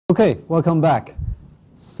Okay, welcome back.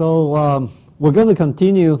 So we're going to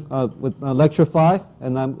continue with lecture 5,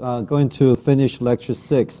 and I'm going to finish lecture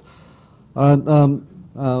 6. Talking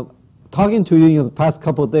to you in the past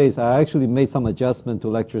couple of days, I actually made some adjustment to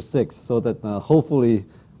lecture 6 so that hopefully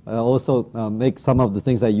also make some of the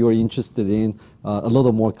things that you're interested in a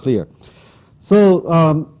little more clear.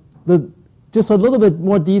 So just a little bit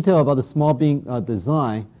more detail about the small beam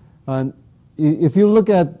design. If you look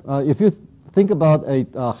at, if you think about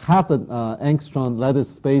a half an angstrom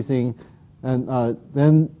lattice spacing, and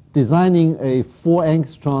then designing a 4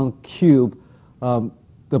 angstrom cube,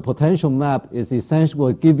 the potential map is essentially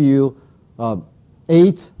will give you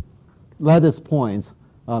 8 lattice points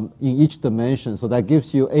in each dimension. So that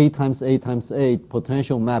gives you 8 times 8 times 8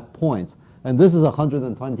 potential map points. And this is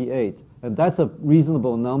 128. And that's a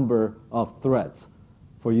reasonable number of threads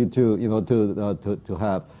for you to, to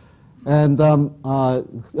have. And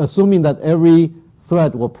assuming that every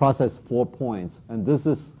thread will process 4 points. And this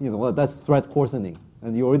is, that's thread coarsening.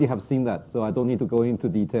 And you already have seen that, so I don't need to go into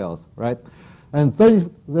details, right? And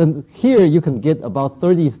here you can get about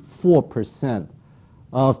 34%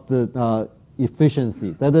 of the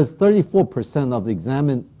efficiency. That is, 34% of the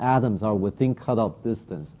examined atoms are within cutoff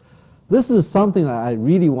distance. This is something that I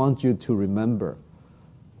really want you to remember.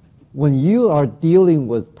 When you are dealing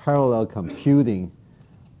with parallel computing,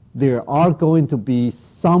 there are going to be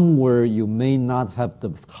somewhere you may not have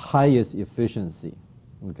the highest efficiency,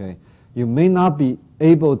 okay? You may not be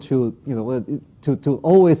able to, to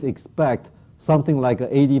always expect something like an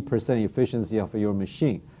 80% efficiency of your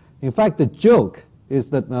machine. In fact, the joke is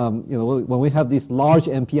that, when we have these large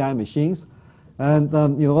MPI machines, and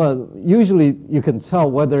usually you can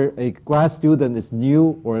tell whether a grad student is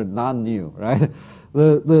new or not new, right?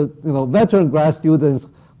 The veteran grad students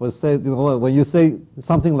will say, when you say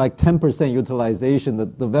something like 10% utilization,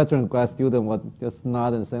 the veteran grad student would just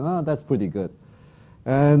nod and say, oh, that's pretty good.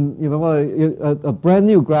 And a brand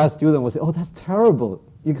new grad student will say, oh, that's terrible.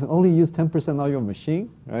 You can only use 10% of your machine,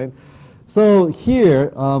 right? So here,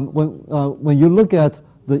 when you look at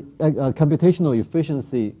the computational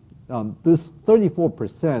efficiency, this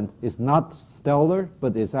 34% is not stellar,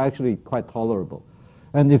 but it's actually quite tolerable.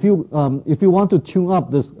 And if you want to tune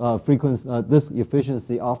up this frequency, this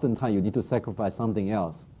efficiency, oftentimes you need to sacrifice something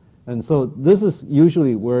else. And so this is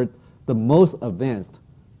usually where the most advanced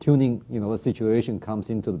tuning, situation comes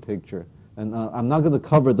into the picture. And I'm not going to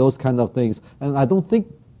cover those kind of things. And I don't think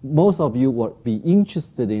most of you would be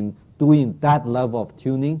interested in doing that level of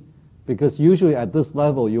tuning, because usually at this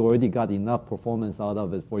level you already got enough performance out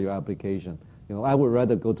of it for your application. I would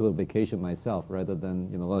rather go to a vacation myself rather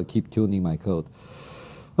than keep tuning my code.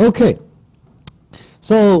 Okay,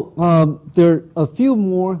 so there are a few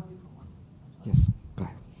more. Yes, go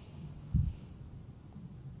ahead.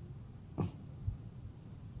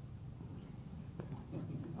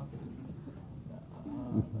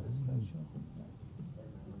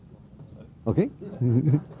 Okay.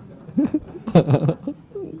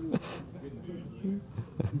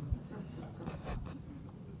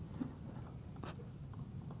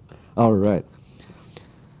 All right.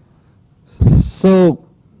 So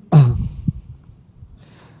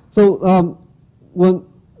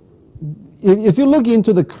if you look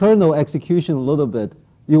into the kernel execution a little bit,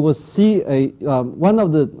 you will see one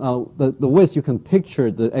of the ways you can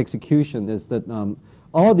picture the execution is that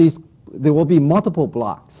there will be multiple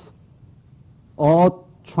blocks, all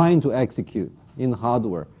trying to execute in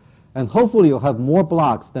hardware. And hopefully you'll have more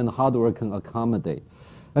blocks than the hardware can accommodate.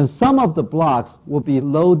 And some of the blocks will be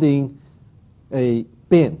loading a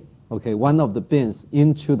bin, okay, one of the bins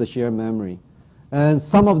into the shared memory. And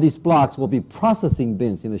some of these blocks will be processing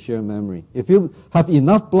bins in the shared memory. If you have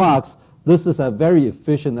enough blocks, this is a very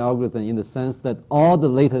efficient algorithm in the sense that all the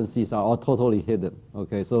latencies are all totally hidden,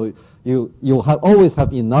 okay? So you'll always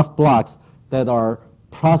have enough blocks that are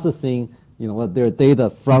processing their data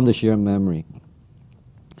from the shared memory.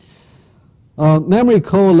 Memory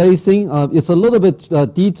coalescing, it's a little bit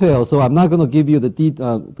detailed, so I'm not going to give you the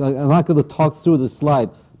I'm not going to talk through the slide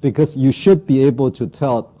because you should be able to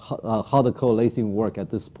tell how the coalescing work at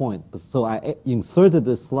this point. So I inserted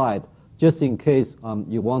this slide just in case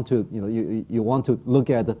you want to you want to look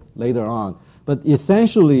at it later on. But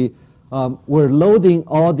essentially, we're loading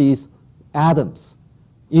all these atoms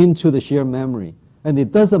into the shared memory, and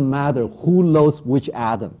it doesn't matter who loads which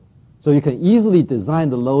atom. So you can easily design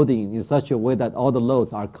the loading in such a way that all the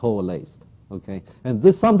loads are coalesced, okay? And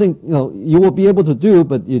this is something you will be able to do,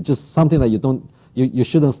 but it's just something that you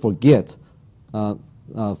shouldn't forget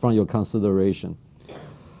from your consideration.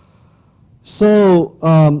 So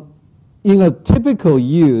in a typical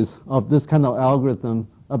use of this kind of algorithm,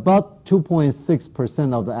 about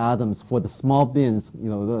 2.6% of the atoms for the small bins,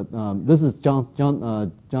 this is John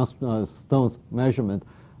Stone's measurement,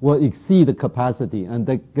 will exceed the capacity and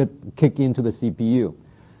they kick into the CPU.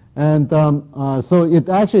 And so it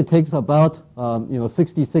actually takes about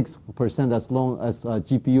 66% as long as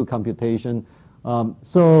GPU computation.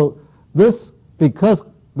 So this, because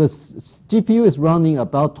the GPU is running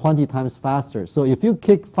about 20 times faster. So if you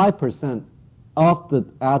kick 5% of the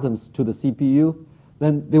atoms to the CPU,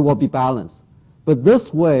 then they will be balanced. But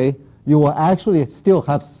this way, you will actually still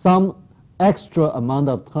have some extra amount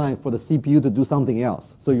of time for the CPU to do something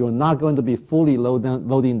else. So you're not going to be fully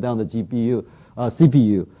loading down the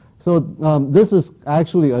CPU. So this is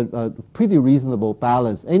actually a pretty reasonable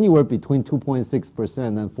balance. Anywhere between 2.6%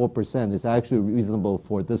 and 4% is actually reasonable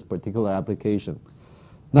for this particular application.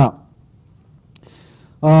 Now,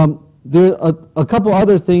 there are a couple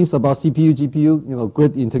other things about CPU, GPU,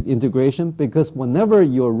 grid integration, because whenever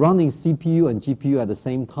you're running CPU and GPU at the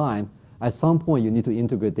same time, at some point you need to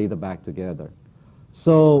integrate data back together.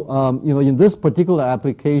 So, in this particular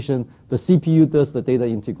application, the CPU does the data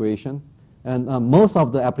integration, and most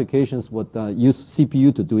of the applications would use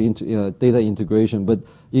CPU to do data integration. But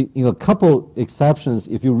in a couple exceptions,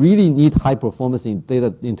 if you really need high performance in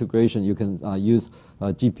data integration, you can use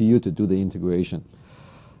GPU to do the integration.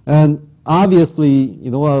 And obviously,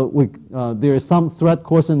 there are some thread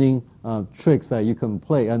coarsening tricks that you can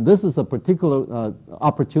play. And this is a particular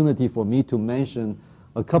opportunity for me to mention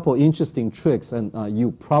a couple interesting tricks, and you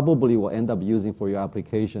probably will end up using for your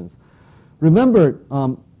applications. Remember,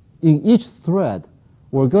 in each thread,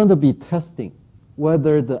 we're going to be testing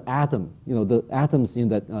whether the atom, the atoms in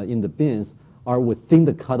the bins are within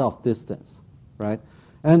the cutoff distance, right?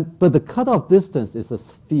 But the cutoff distance is a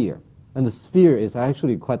sphere. And the sphere is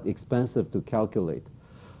actually quite expensive to calculate.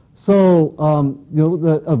 So,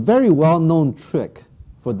 a very well-known trick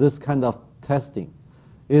for this kind of testing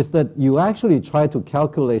is that you actually try to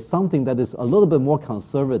calculate something that is a little bit more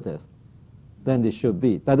conservative than it should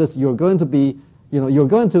be. That is, you're going to be, you're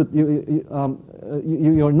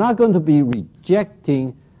not going to be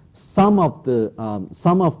rejecting some of the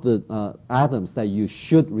atoms that you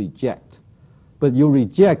should reject, but you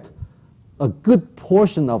reject a good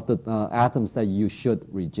portion of the atoms that you should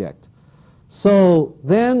reject. So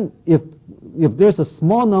then if there's a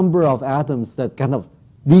small number of atoms that kind of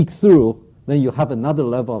leak through, then you have another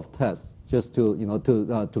level of test just to,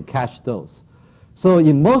 to catch those. So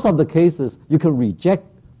in most of the cases, you can reject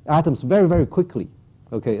atoms very, very quickly,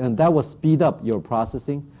 okay, and that will speed up your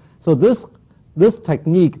processing. So this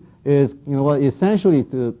technique is, essentially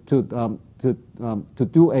to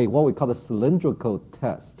do what we call a cylindrical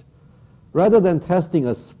test. Rather than testing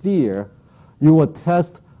a sphere, you will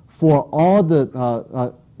test for all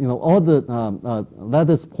the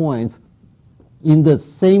lattice points in the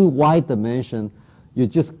same y dimension. You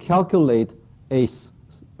just calculate a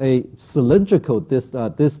cylindrical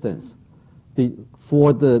distance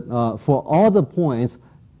for all the points.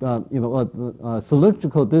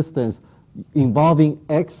 Cylindrical distance involving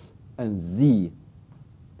x and z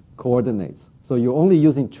coordinates. So you're only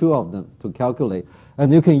using 2 of them to calculate.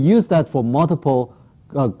 And you can use that for multiple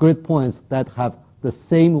grid points that have the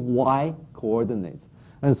same y coordinates.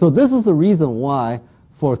 And so this is the reason why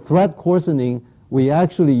for thread coarsening, we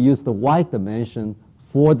actually use the y dimension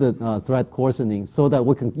for the thread coarsening so that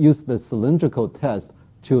we can use the cylindrical test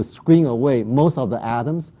to screen away most of the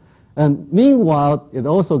atoms. And meanwhile, it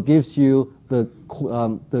also gives you the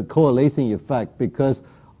coalescing effect, because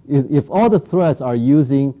if all the threads are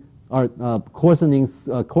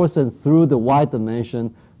coarsened through the y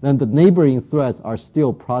dimension, then the neighboring threads are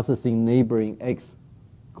still processing neighboring x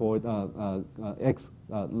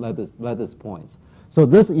lattice points. So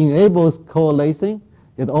this enables coalescing.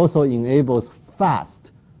 It also enables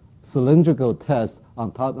fast cylindrical test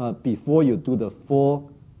on top before you do the full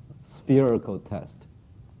spherical test.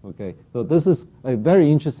 Okay, so this is a very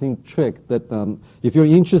interesting trick that if you're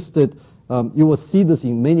interested, you will see this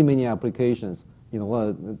in many, many applications.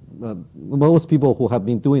 Most people who have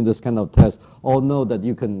been doing this kind of test all know that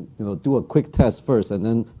you can do a quick test first and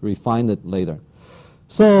then refine it later.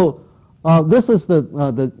 So this is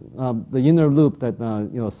the inner loop that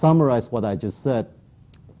summarizes what I just said.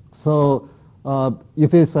 So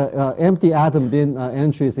if it's an empty atom bin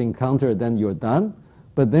entry is encountered, then you're done.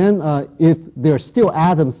 But then if there are still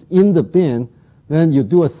atoms in the bin, then you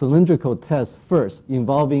do a cylindrical test first,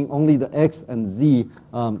 involving only the x and z,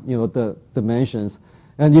 the dimensions.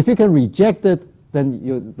 And if you can reject it, then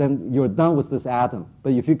you're done with this atom.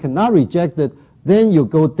 But if you cannot reject it, then you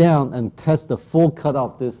go down and test the full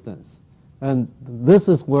cutoff distance. And this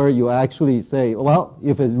is where you actually say, well,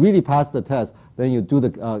 if it really passed the test, then you do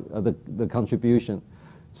the contribution.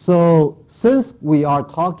 So since we are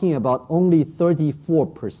talking about only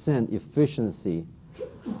 34% efficiency,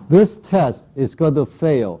 this test is going to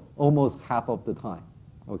fail almost half of the time.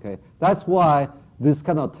 Okay, that's why this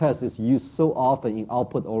kind of test is used so often in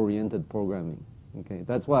output-oriented programming. Okay,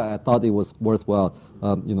 that's why I thought it was worthwhile,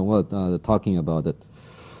 talking about it.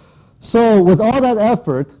 So with all that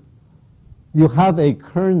effort, you have a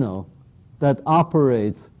kernel that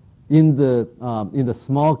operates in the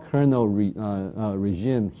small kernel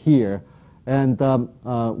regime here, and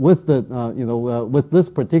with with this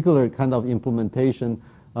particular kind of implementation,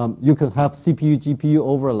 you can have CPU GPU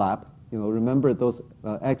overlap. Remember those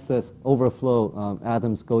excess overflow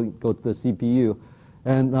atoms go to the CPU,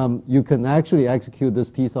 and you can actually execute this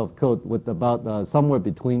piece of code with about somewhere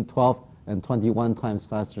between 12 and 21 times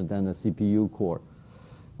faster than a CPU core,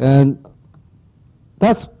 and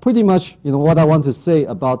that's pretty much what I want to say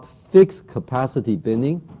about fixed capacity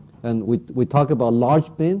binning. And we talk about large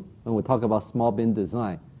bin and we talk about small bin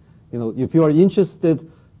design. If you are interested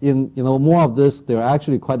in more of this, there are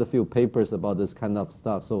actually quite a few papers about this kind of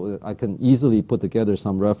stuff, so I can easily put together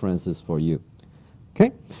some references for you.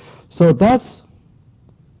 Okay, so that's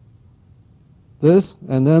this,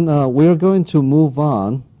 and then we're going to move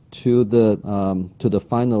on to the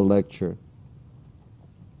final lecture.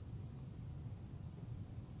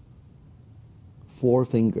 4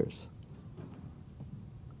 fingers.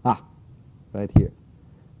 Right here.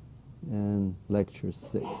 And lecture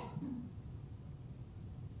 6.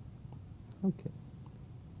 Okay.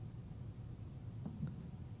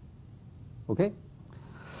 Okay.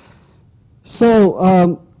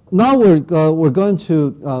 So now we're going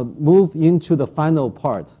to move into the final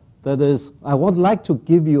part. That is, I would like to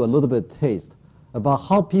give you a little bit of taste about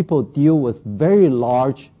how people deal with very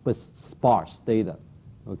large but sparse data.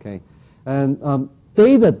 Okay. And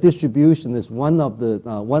data distribution is one of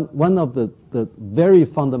the very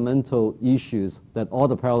fundamental issues that all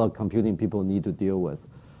the parallel computing people need to deal with.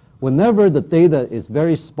 Whenever the data is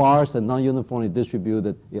very sparse and non-uniformly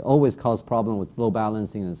distributed, it always causes problems with load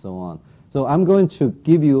balancing and so on. So I'm going to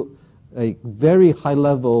give you a very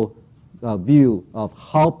high-level view of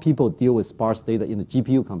how people deal with sparse data in the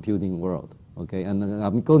GPU computing world. Okay, and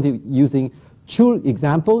I'm going to be using 2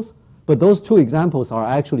 examples. But those 2 examples are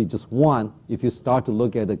actually just one if you start to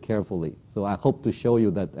look at it carefully. So I hope to show you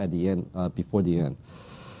that at the end, before the end.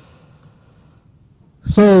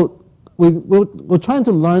 So we're trying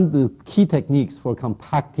to learn the key techniques for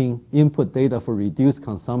compacting input data for reduced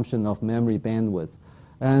consumption of memory bandwidth.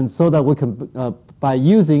 And so that we can, by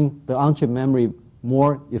using the on-chip memory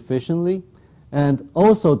more efficiently, and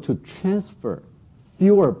also to transfer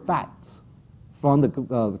fewer bytes from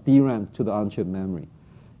the DRAM to the on-chip memory.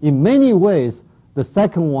 In many ways, the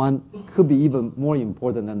second one could be even more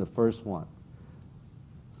important than the first one.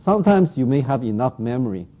 Sometimes you may have enough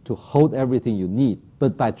memory to hold everything you need,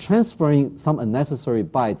 but by transferring some unnecessary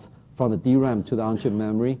bytes from the DRAM to the on-chip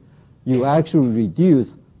memory, you actually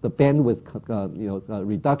reduce the bandwidth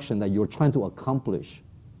reduction that you're trying to accomplish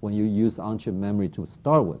when you use on-chip memory to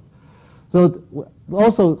start with. So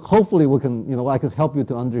also, hopefully, we can, I can help you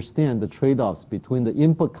to understand the trade-offs between the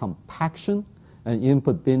input compaction and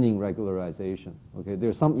input binning regularization. Okay, there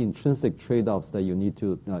are some intrinsic trade-offs that you need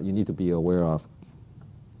to be aware of.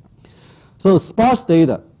 So sparse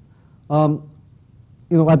data. I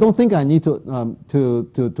don't think I need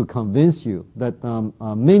to convince you that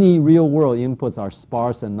many real-world inputs are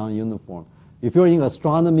sparse and non-uniform. If you're in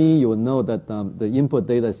astronomy, you will know that the input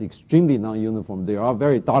data is extremely non-uniform. There are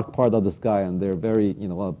very dark part of the sky, and they're very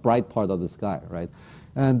a bright part of the sky, right?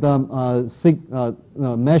 And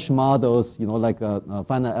mesh models, like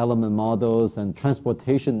finite element models and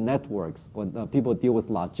transportation networks. When people deal with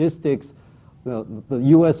logistics, the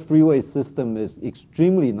U.S. freeway system is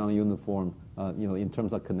extremely non-uniform, in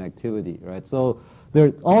terms of connectivity, right? So there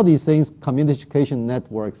are all these things, communication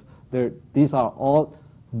networks. These are all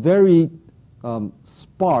very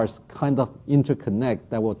sparse kind of interconnect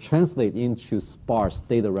that will translate into sparse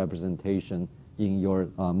data representation in your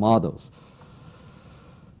models.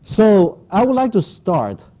 So I would like to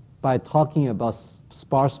start by talking about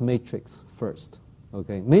sparse matrix first.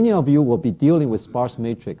 Okay, many of you will be dealing with sparse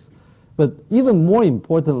matrix, but even more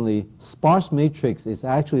importantly, sparse matrix is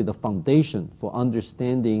actually the foundation for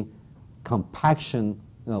understanding compaction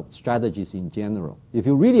strategies in general. If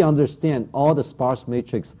you really understand all the sparse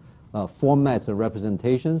matrix formats and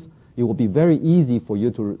representations, it will be very easy for you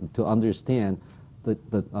to understand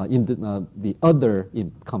the other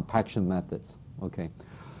compaction methods. Okay.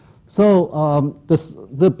 So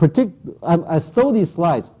I stole these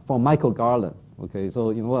slides from Michael Garland. Okay,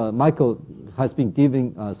 so Michael has been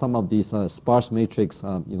giving some of these sparse matrix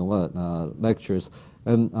lectures,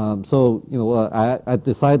 and so I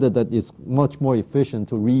decided that it's much more efficient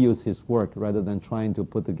to reuse his work rather than trying to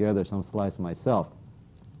put together some slides myself.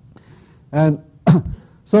 And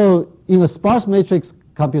so in a sparse matrix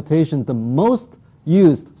computation, the most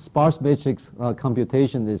used sparse matrix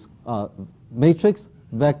computation is matrix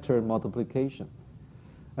vector multiplication.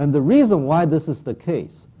 And the reason why this is the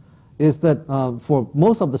case is that for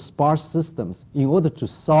most of the sparse systems, in order to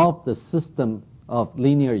solve the system of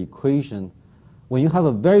linear equation, when you have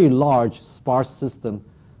a very large sparse system,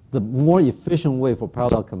 the more efficient way for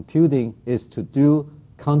parallel computing is to do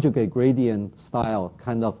conjugate gradient style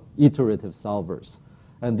kind of iterative solvers.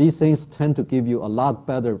 And these things tend to give you a lot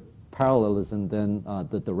better parallelism than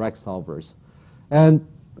the direct solvers. And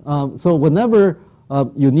so whenever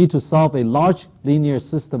you need to solve a large linear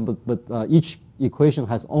system, but each equation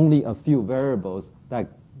has only a few variables,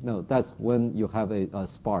 that's when you have a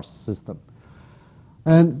sparse system.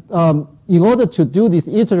 And in order to do these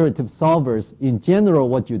iterative solvers, in general,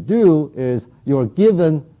 what you do is you're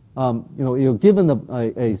given, you're given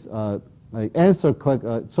a answer,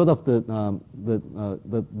 sort of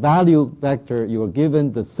the value vector. You are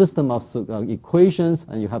given the system of equations,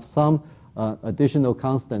 and you have some additional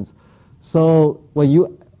constants. So when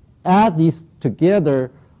you add these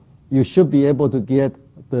together, you should be able to get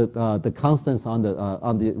the constants on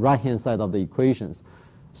the right-hand side of the equations.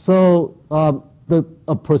 So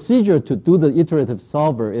a procedure to do the iterative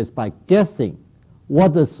solver is by guessing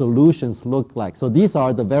what the solutions look like. So these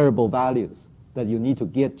are the variable values that you need to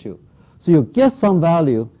get to. So you get some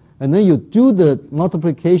value, and then you do the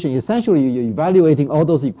multiplication. Essentially, you're evaluating all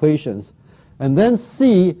those equations, and then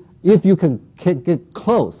see if you can get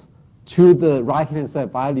close to the right-hand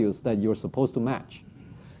side values that you're supposed to match.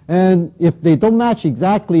 And if they don't match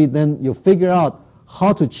exactly, then you figure out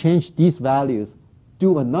how to change these values,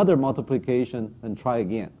 do another multiplication, and try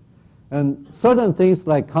again. And certain things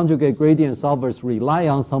like conjugate gradient solvers rely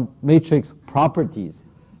on some matrix properties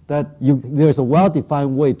that there's a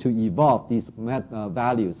well-defined way to evolve these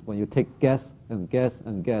values when you take guess and guess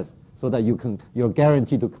and guess, so that you're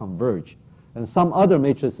guaranteed to converge. And some other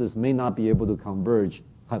matrices may not be able to converge,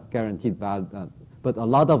 have guaranteed value, but a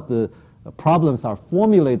lot of the problems are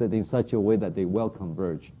formulated in such a way that they will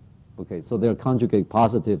converge. Okay, so they're conjugate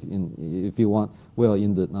positive if you want, well,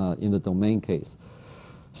 in the domain case.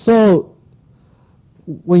 So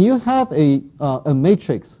when you have a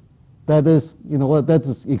matrix that is, that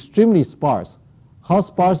is extremely sparse, how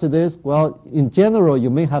sparse it is? Well, in general, you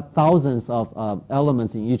may have thousands of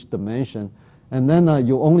elements in each dimension, and then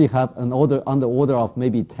you only have on the order of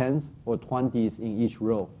maybe 10s or 20s in each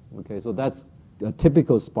row. Okay, so that's a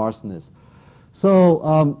typical sparseness.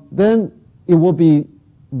 So then it will be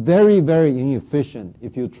very, very inefficient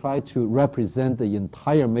if you try to represent the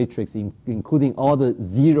entire matrix, including all the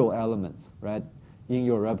 0 elements, right, in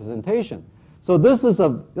your representation. So this is a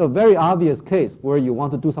very obvious case where you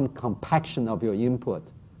want to do some compaction of your input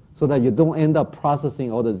so that you don't end up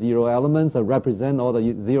processing all the 0 elements or represent all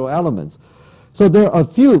the 0 elements. So there are a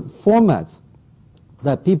few formats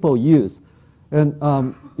that people use. And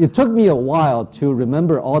it took me a while to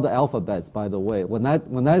remember all the alphabets, by the way. When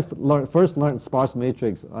I first learned sparse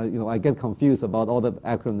matrix, I get confused about all the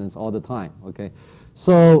acronyms all the time. Okay,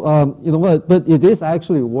 so but it is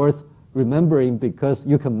actually worth remembering because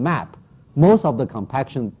you can map most of the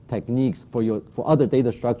compaction techniques for other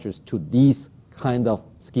data structures to these kind of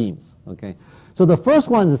schemes. Okay, so the first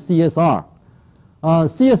one is CSR.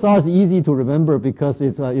 CSR is easy to remember because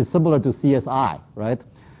it's similar to CSI, right?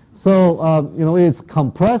 So it's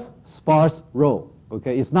compressed sparse row.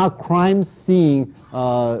 Okay, it's not crime scene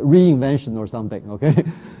reinvention or something. Okay,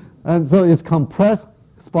 and so it's compressed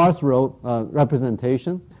sparse row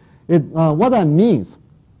representation. What that means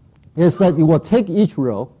is that it will take each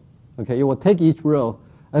row. Okay, it will take each row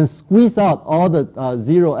and squeeze out all the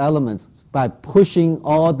 0 elements by pushing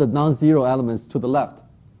all the non-zero elements to the left.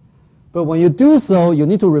 But when you do so, you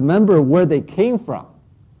need to remember where they came from.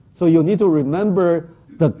 So you need to remember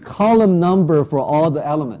the column number for all the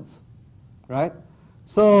elements, right?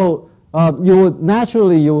 So you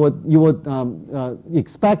would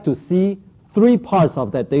expect to see 3 parts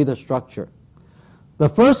of that data structure. The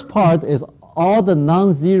first part is all the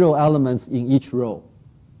non-zero elements in each row,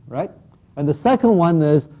 right? And the second one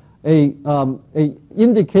is a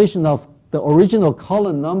indication of the original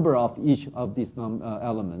column number of each of these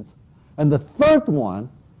elements. And the third one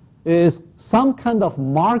is some kind of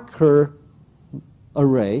marker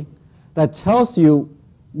array that tells you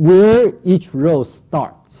where each row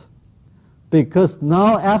starts. Because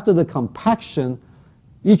now after the compaction,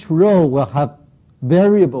 each row will have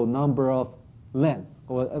variable number of lengths,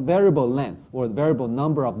 or a variable length, or a variable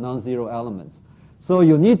number of non-zero elements. So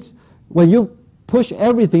you need, when you push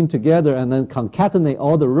everything together and then concatenate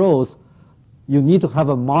all the rows, you need to have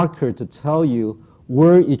a marker to tell you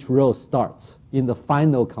where each row starts in the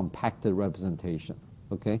final compacted representation.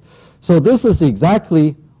 Okay? So this is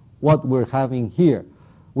exactly what we're having here.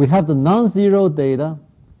 We have the non-zero data.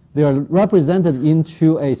 They are represented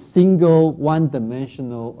into a single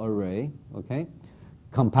one-dimensional array, okay,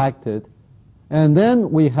 compacted. And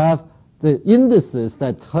then we have the indices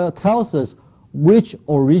that tells us which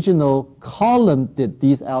original column did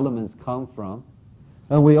these elements come from.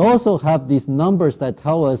 And we also have these numbers that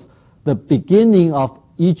tell us the beginning of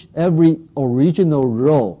every original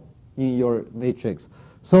row in your matrix.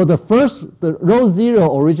 So the row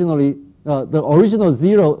 0 originally, the original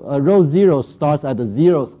row 0 starts at the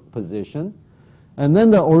 0th position. And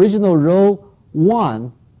then the original row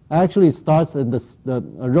 1 actually starts in the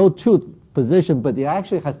row 2 position, but it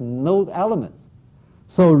actually has no elements.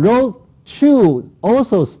 So row 2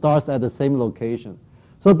 also starts at the same location.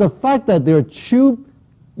 So the fact that there are 2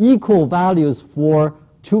 equal values for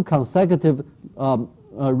 2 consecutive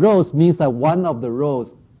rows means that one of the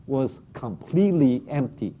rows was completely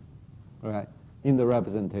empty, right, in the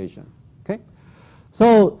representation. Okay?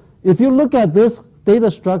 So if you look at this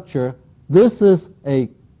data structure, this is a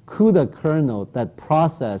CUDA kernel that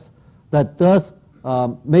that does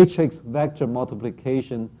matrix vector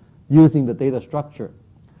multiplication using the data structure.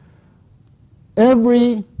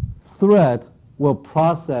 Every thread will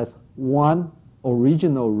process one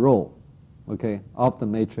original row, okay, of the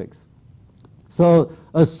matrix. So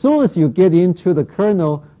as soon as you get into the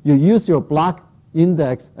kernel, you use your block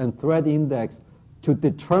index and thread index to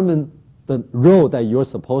determine the row that you're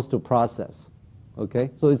supposed to process. Okay,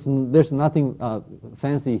 so there's nothing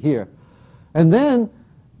fancy here. And then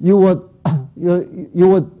you would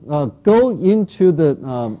go into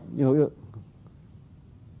the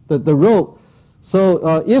the row.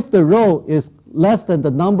 So if the row is less than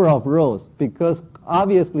the number of rows, because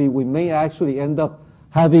obviously we may actually end up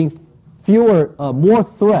having more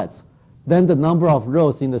threads than the number of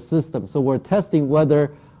rows in the system. So we're testing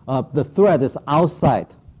whether the thread is outside,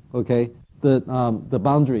 okay, the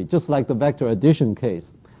boundary, just like the vector addition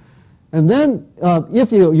case. And then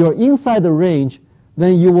if you're inside the range,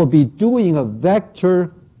 then you will be doing a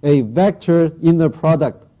vector inner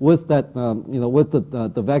product with that, with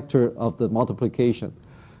the vector of the multiplication.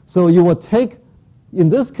 So you will take, in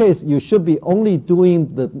this case, you should be only doing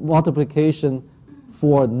the multiplication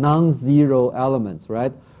for non-zero elements,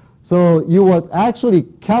 right? So you would actually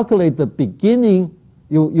calculate the beginning.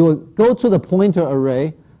 You would go to the pointer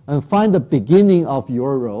array and find the beginning of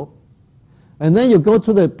your row. And then you go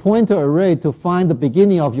to the pointer array to find the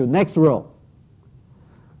beginning of your next row.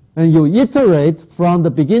 And you iterate from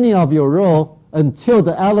the beginning of your row until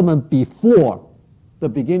the element before the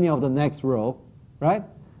beginning of the next row, right?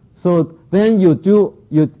 So then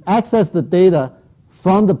you access the data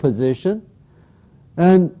from the position.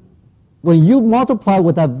 And when you multiply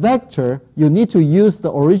with that vector, you need to use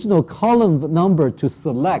the original column number to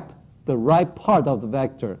select the right part of the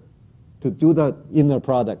vector to do the inner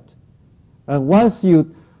product. And once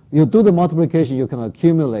you do the multiplication, you can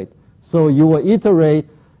accumulate. So you will iterate,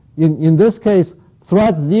 in this case,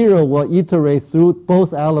 thread 0 will iterate through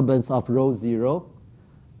both elements of row 0.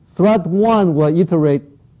 Thread 1 will iterate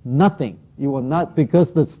nothing. You will not,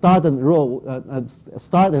 because the start and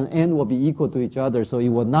start and end will be equal to each other, so it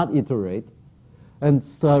will not iterate. And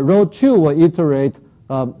row 2 will iterate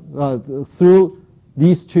through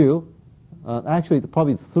these two, actually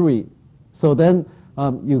probably 3. So then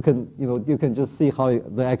you can just see how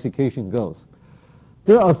the execution goes.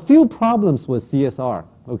 There are a few problems with CSR.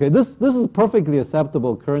 Okay, this is a perfectly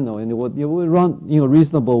acceptable kernel, and it will run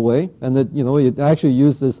reasonable way, and that it actually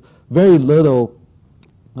uses very little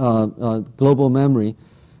global memory,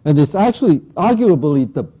 and it's actually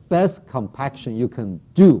arguably the best compaction you can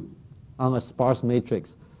do on a sparse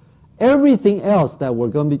matrix. Everything else that we're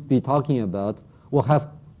going to be talking about will have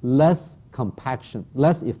less compaction,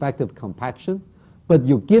 less effective compaction, but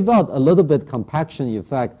you give out a little bit compaction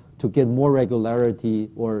effect to get more regularity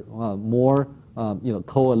or more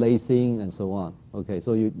coalescing and so on. Okay,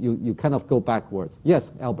 so you kind of go backwards.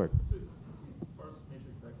 Yes, Albert. So you see sparse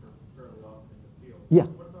matrix vector fairly often in the field. Yeah.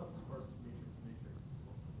 What about sparse matrix?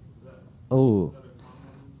 Is that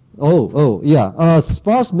yeah.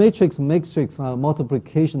 Sparse matrix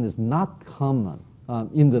multiplication is not common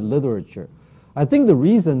in the literature. I think the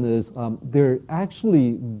reason is there are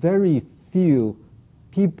actually very few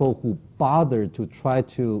people who bother to try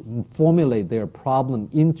to formulate their problem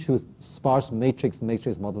into sparse matrix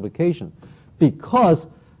multiplication, because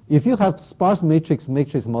if you have sparse matrix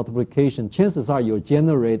multiplication, chances are you'll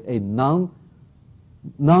generate a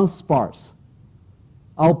non-sparse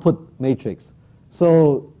output matrix.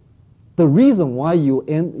 So the reason why you'll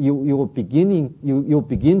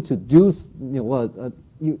begin to do,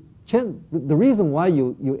 the reason why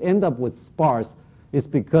you end up with sparse is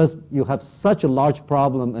because you have such a large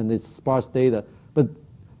problem and it's sparse data. But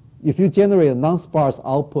if you generate a non-sparse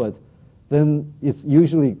output, then it's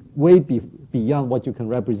usually way beyond what you can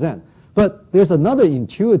represent. But there's another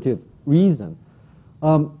intuitive reason.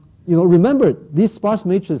 Remember, these sparse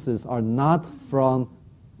matrices are not from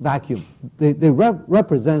vacuum. They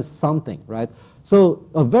represent something, right? So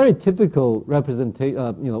a very typical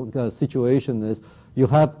situation is you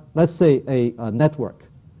have, let's say, a network.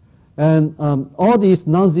 And all these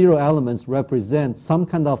non-zero elements represent some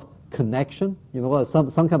kind of connection,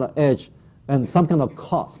 some kind of edge and some kind of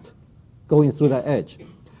cost going through that edge.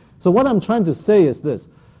 So what I'm trying to say is this.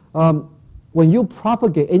 When you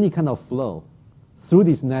propagate any kind of flow through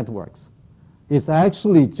these networks, it's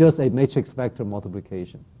actually just a matrix vector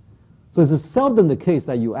multiplication. So it's seldom the case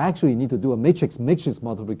that you actually need to do a matrix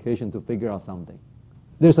multiplication to figure out something.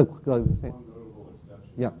 There's a one notable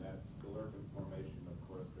exception, yeah. And that's the Lurkin formation of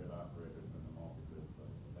coarse grid operators in the multi-grid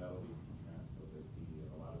cycle. That'll be transpose.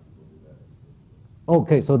 A lot of people do that explicitly.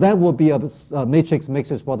 Okay, so that will be a matrix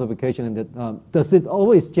multiplication. And does it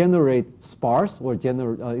always generate sparse or it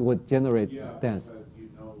would generate dense?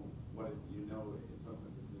 Because in some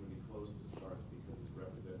sense it's going to be close to sparse because it's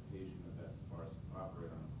representation of that sparse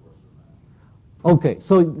operator on a coarser map. Okay,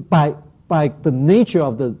 so by the nature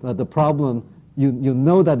of the problem, you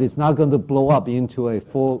know that it's not going to blow up into a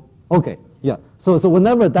full. Okay, yeah. So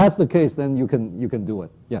whenever that's the case, then you can do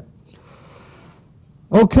it. Yeah.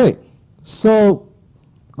 Okay, so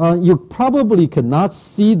you probably cannot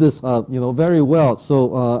see this very well.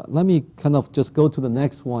 So let me kind of just go to the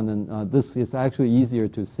next one, and this is actually easier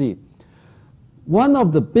to see. One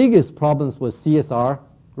of the biggest problems with CSR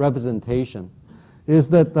representation is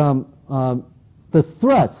that the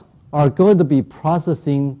threads are going to be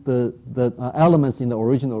processing the elements in the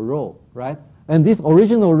original row, right? And these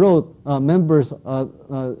original row members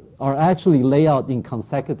are actually laid out in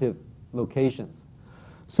consecutive locations.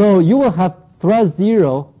 So you will have thread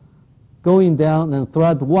 0 going down and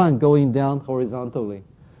thread 1 going down horizontally.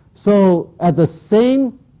 So at the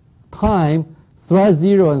same time, thread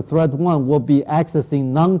 0 and thread 1 will be accessing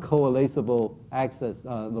non-coalescible access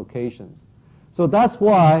locations. So that's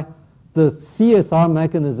why the CSR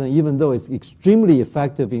mechanism, even though it's extremely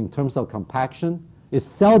effective in terms of compaction, is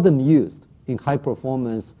seldom used in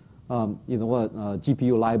high-performance,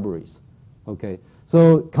 GPU libraries. Okay,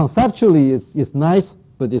 so conceptually, it's nice,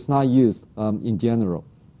 but it's not used in general.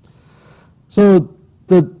 So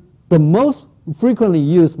the most frequently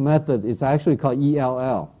used method is actually called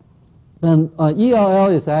ELL, and ELL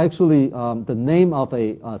is actually the name of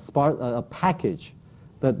a package.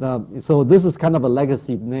 So this is kind of a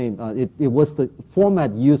legacy name. It was the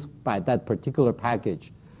format used by that particular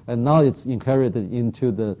package, and now it's inherited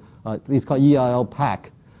into it's called ELL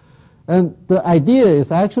pack. And the idea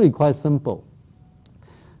is actually quite simple.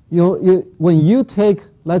 When you take,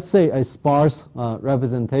 let's say, a sparse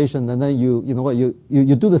representation, and then you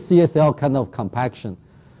do the CSL kind of compaction,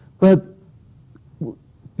 but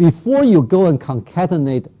before you go and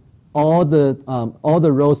concatenate all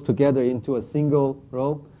the rows together into a single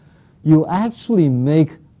row, you actually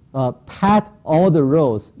pad all the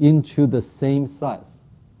rows into the same size.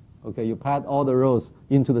 Okay, you pad all the rows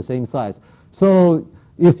into the same size. So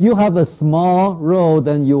if you have a small row,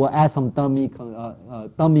 then you will add some dummy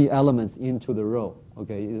elements into the row.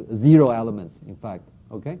 Okay, 0 elements, in fact.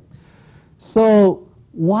 Okay, so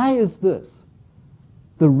why is this?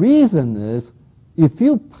 The reason is if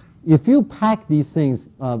you pack these things,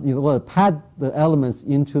 pad the elements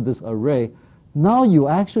into this array, now you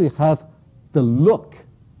actually have the look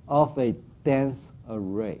of a dense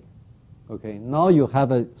array. Okay, now you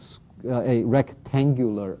have a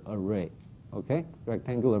rectangular array. Okay,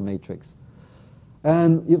 rectangular matrix.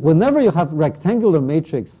 And whenever you have rectangular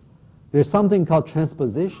matrix, there's something called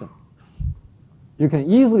transposition. You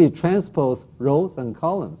can easily transpose rows and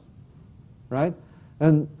columns, right?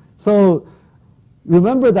 And so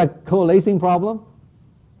remember that coalescing problem?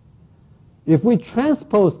 If we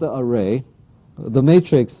transpose the array, the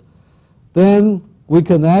matrix, then we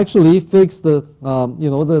can actually fix the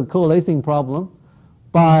coalescing problem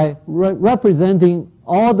by representing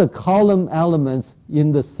all the column elements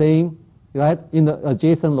in the same, right, in the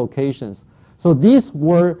adjacent locations. So these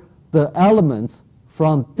were the elements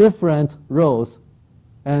from different rows,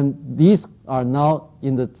 and these are now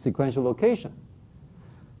in the sequential location.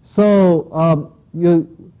 So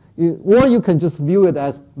or you can just view it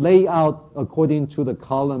as layout according to the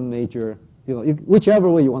column major, whichever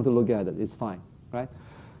way you want to look at it is fine, right?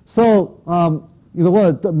 So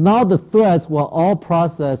now the threads will all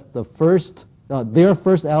process the first, their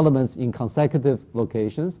first elements in consecutive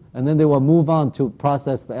locations, and then they will move on to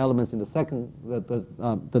process the elements in the second,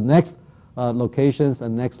 the next locations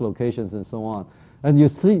and next locations and so on. And you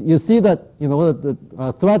see that the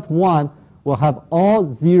thread 1 will have all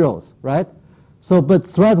zeros, right? So, but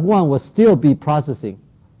thread 1 will still be processing.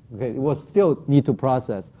 Okay, it will still need to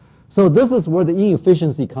process. So this is where the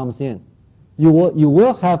inefficiency comes in. You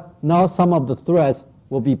will have now some of the threads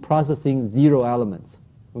will be processing 0 elements.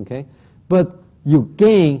 Okay, but you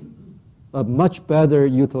gain a much better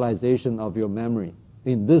utilization of your memory.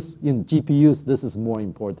 In GPUs, this is more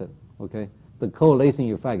important. Okay, the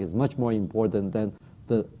coalescing effect is much more important than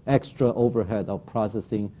the extra overhead of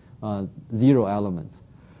processing 0 elements.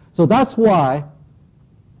 So that's why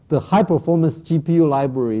the high-performance GPU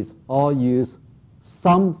libraries all use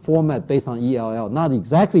some format based on ELL, not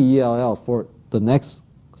exactly ELL for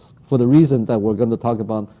the reason that we're going to talk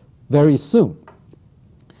about very soon.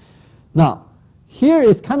 Now, here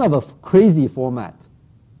is kind of a crazy format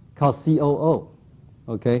called COO,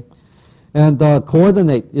 okay? And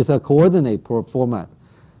coordinate is a coordinate format.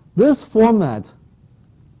 This format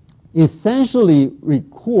essentially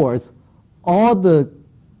records all the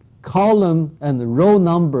column and row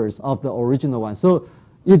numbers of the original one. So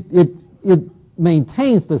it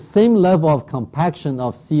maintains the same level of compaction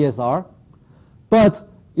of CSR, but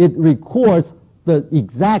it records the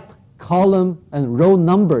exact column and row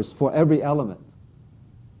numbers for every element.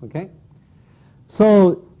 Okay?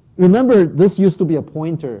 So remember, this used to be a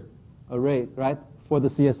pointer array, right, for the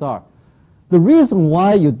CSR. The reason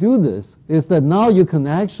why you do this is that now you can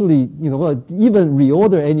actually, even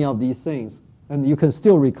reorder any of these things, and you can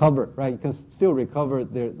still recover, right? You can still recover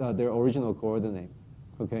their original coordinate,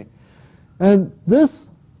 okay? And this,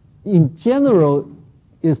 in general,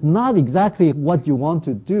 is not exactly what you want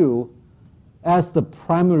to do as the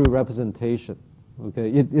primary representation, okay?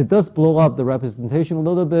 It does blow up the representation a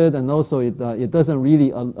little bit, and also it doesn't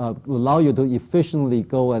really allow you to efficiently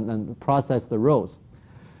go and process the rows.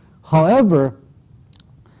 However,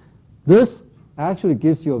 this actually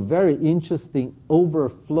gives you a very interesting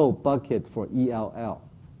overflow bucket for ELL.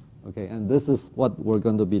 Okay, and this is what we're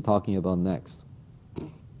going to be talking about next,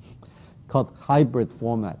 called hybrid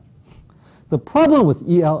format. The problem with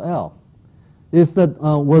ELL is that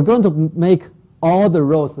we're going to make all the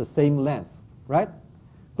rows the same length, right?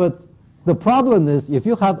 But the problem is if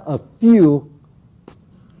you have a few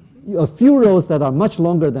rows that are much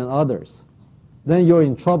longer than others, then you're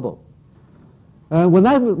in trouble.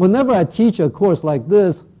 Whenever I teach a course like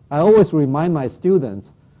this, I always remind my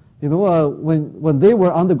students, when they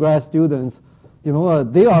were undergrad students,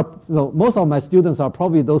 most of my students are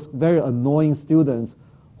probably those very annoying students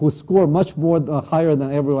who score much more higher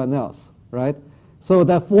than everyone else, right? So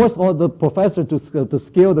that forced all the professor to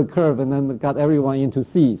scale the curve and then got everyone into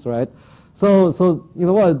C's, right? So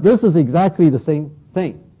this is exactly the same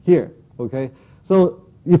thing here, okay? So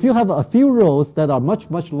if you have a few rows that are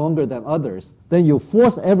much, much longer than others, then you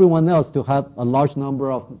force everyone else to have a large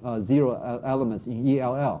number of 0 elements in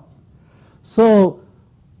ELL. So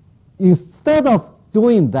instead of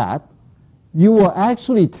doing that, you will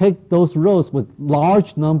actually take those rows with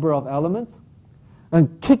large number of elements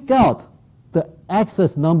and kick out the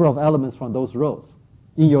excess number of elements from those rows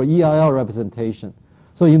in your ELL representation.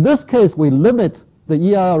 So in this case, we limit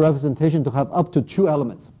the ELL representation to have up to 2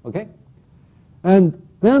 elements, okay? And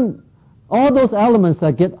then all those elements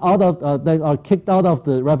that get out of that are kicked out of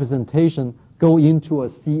the representation go into a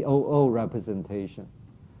COO representation,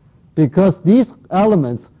 because these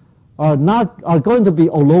elements are going to be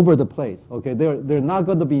all over the place. Okay, they're not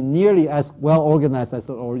going to be nearly as well organized as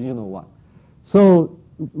the original one. So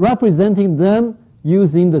representing them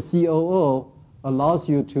using the COO allows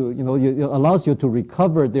you to allows you to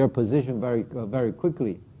recover their position very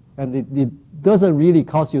quickly, and it doesn't really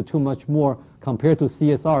cost you too much more compared to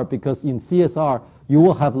CSR, because in CSR you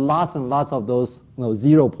will have lots and lots of those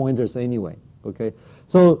 0 pointers anyway. Okay,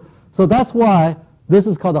 so that's why this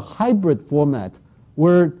is called a hybrid format,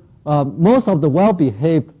 where most of the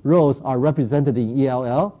well-behaved rows are represented in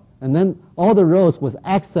ELL, and then all the rows with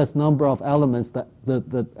excess number of elements,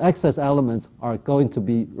 the excess elements are going to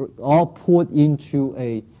be all put into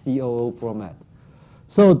a COO format.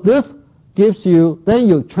 So this gives you, then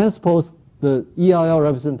you transpose the ELL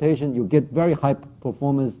representation, you get very high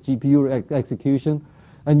performance GPU execution,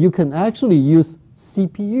 and you can actually use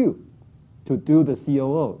CPU to do the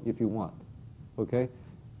COO if you want, okay?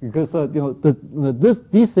 because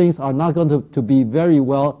these things are not going to be very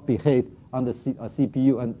well behaved on the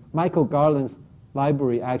CPU, and Michael Garland's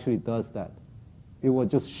library actually does that. It will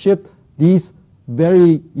just ship these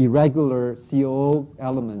very irregular COO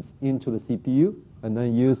elements into the CPU, and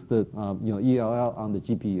then use the ELL on the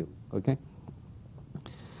GPU. Okay.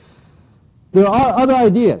 There are other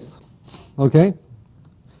ideas. Okay.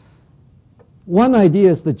 One idea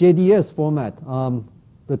is the JDS format.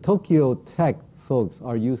 The Tokyo Tech folks,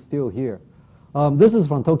 are you still here? This is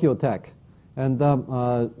from Tokyo Tech and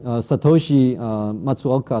Satoshi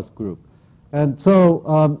Matsuoka's group. And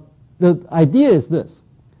so the idea is this.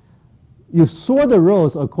 You sort the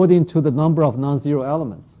rows according to the number of non-zero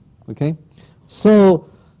elements. Okay? So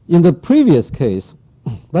in the previous case,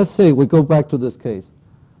 let's say we go back to this case.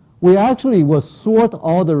 We actually will sort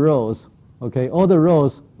all the rows, okay, all the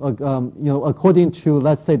rows, according to,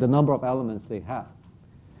 let's say, the number of elements they have.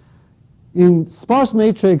 In sparse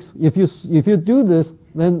matrix, if you do this,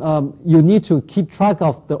 then you need to keep track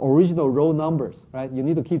of the original row numbers, right? You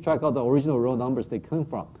need to keep track of the original row numbers they come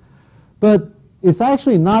from. But it's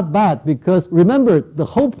actually not bad, because remember, the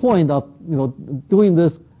whole point of doing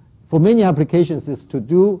this for many applications is to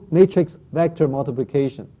do matrix vector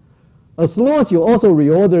multiplication. As long as you also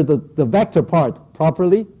reorder the vector part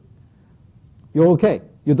properly, you're okay.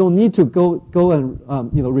 You don't need to go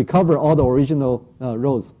and recover all the original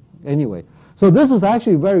rows anyway. So this is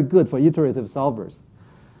actually very good for iterative solvers.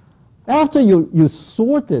 After you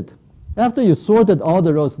sorted all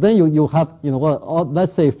the rows, then you have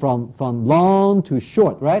let's say from long to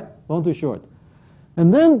short, right? Long to short.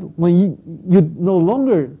 And then when you no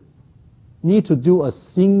longer need to do a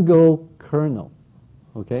single kernel,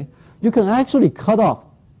 okay? You can actually cut off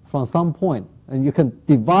from some point, and you can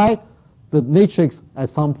divide the matrix at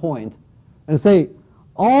some point and say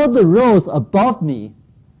all the rows above me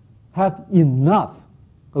have enough,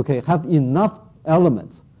 okay, have enough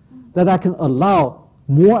elements that I can allow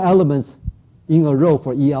more elements in a row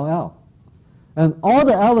for ELL. And all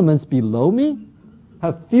the elements below me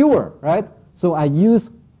have fewer, right? So I use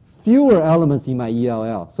fewer elements in my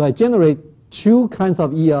ELL. So I generate two kinds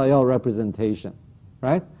of ELL representation,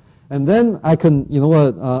 right? And then I can,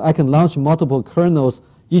 I can launch multiple kernels.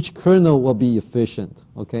 Each kernel will be efficient,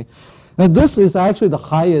 okay? And this is actually the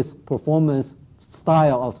highest performance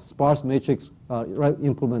style of sparse matrix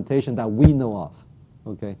implementation that we know of,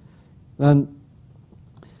 okay? And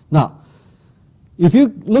now, if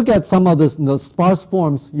you look at some of the sparse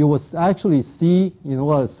forms, you will actually see,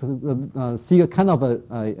 see a kind of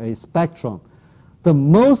a spectrum. The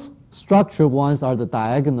most structured ones are the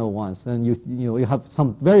diagonal ones, and you have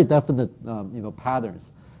some very definite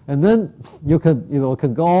patterns. And then you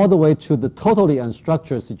can go all the way to the totally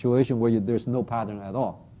unstructured situation where there's no pattern at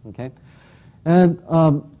all. Okay, and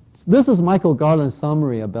this is Michael Garland's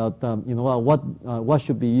summary about what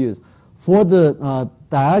should be used for the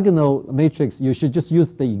diagonal matrix. You should just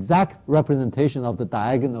use the exact representation of the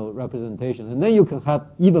diagonal representation, and then you can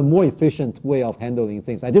have even more efficient way of handling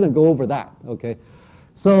things. I didn't go over that. Okay.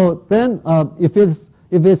 So then, if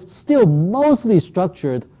it's still mostly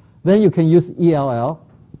structured, then you can use ELL,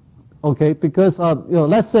 okay? Because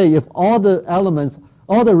let's say if all the elements,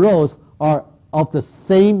 all the rows are of the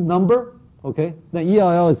same number, okay, then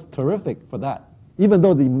ELL is terrific for that, even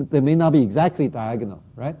though they may not be exactly diagonal,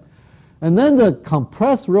 right? And then the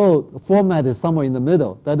compressed row format is somewhere in the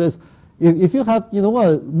middle. That is, if you have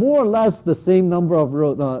more or less the same number of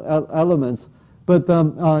elements, but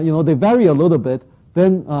they vary a little bit,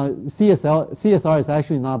 then CSR is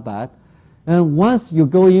actually not bad. And once you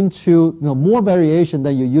go into more variation,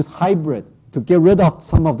 then you use hybrid to get rid of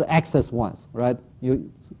some of the excess ones, right?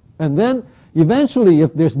 And then eventually,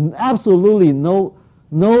 if there's absolutely no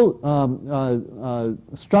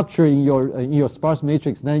structure in your sparse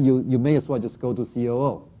matrix, then you may as well just go to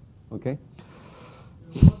COO, okay?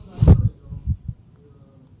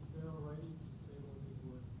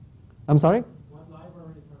 I'm sorry?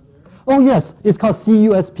 Oh yes, it's called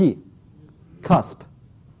CUSP, CUSP.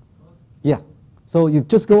 Yeah, so you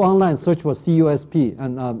just go online, search for CUSP,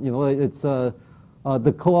 and it's the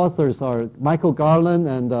co-authors are Michael Garland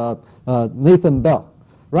and Nathan Bell,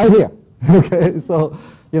 right here. Okay, so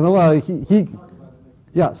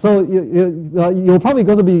yeah. So you're probably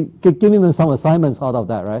going to be giving them some assignments out of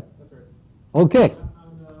that, right? That's right. Okay.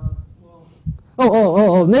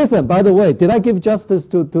 Oh, Nathan. By the way, did I give justice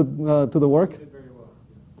to the work?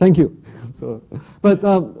 Thank you. So, but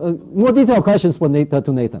more detailed questions for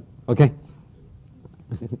to Nathan. Okay.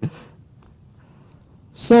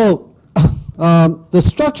 So the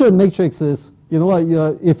structured matrices you know what?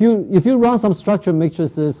 If you run some structure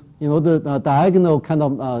matrices, you know the diagonal kind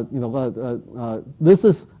of this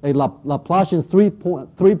is a Laplacian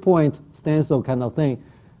three-point stencil kind of thing,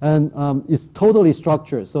 and it's totally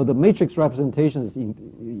structured. So the matrix representation is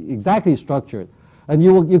exactly structured, and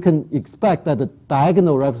you can expect that the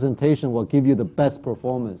diagonal representation will give you the best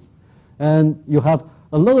performance, and you have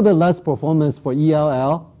a little bit less performance for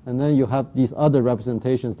ELL, and then you have these other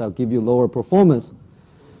representations that give you lower performance.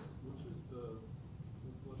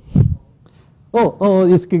 Oh,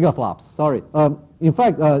 it's gigaflops. Sorry. In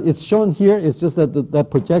fact, it's shown here. It's just that that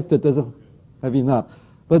projector doesn't have enough.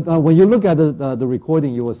 But when you look at the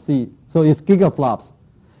recording, you will see. So it's gigaflops.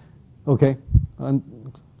 Okay. And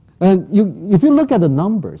if you look at the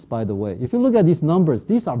numbers, by the way, if you look at these numbers,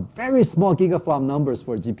 these are very small gigaflop numbers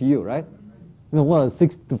for GPU, right? You know what?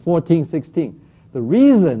 6 to 14, 16. The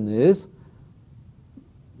reason is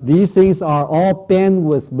these things are all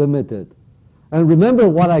bandwidth limited. And remember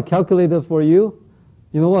what I calculated for you?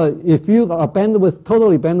 You know what? If you are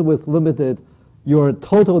totally bandwidth limited, your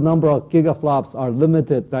total number of gigaflops are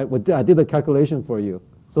limited. Right? I did a calculation for you.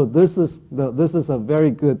 So this is a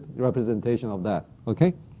very good representation of that.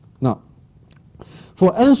 Okay? Now,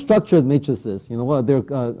 for unstructured matrices, you know what? There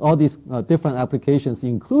are all these different applications,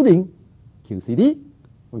 including QCD.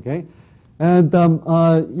 Okay? And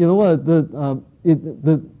you know what?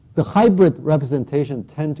 The hybrid representation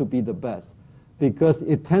tend to be the best, because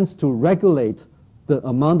it tends to regulate the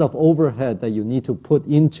amount of overhead that you need to put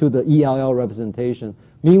into the ELL representation.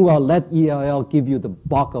 Meanwhile, let ELL give you the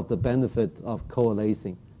bulk of the benefit of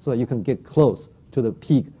coalescing, so that you can get close to the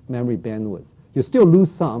peak memory bandwidth. You still lose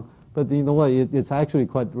some, but you know what? It's actually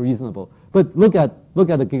quite reasonable. But look at the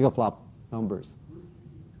gigaflop numbers.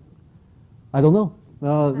 I don't know.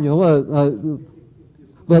 You know what?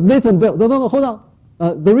 But Nathan, no, hold on.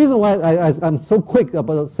 The reason why I'm so quick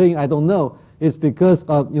about saying I don't know is because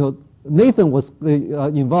you know, Nathan was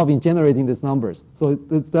involved in generating these numbers. So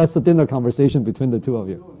that's a dinner conversation between the two of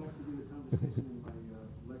you. No, it has to be the conversation in my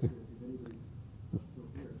lecture if anybody's still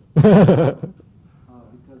here. Because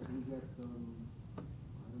we get, I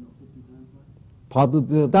don't know, 50 grams left?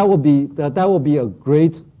 Probably that will be a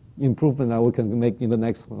great improvement that we can make in the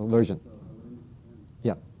next version. So,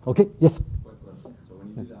 Yeah. Okay. Yes. Quick question. So when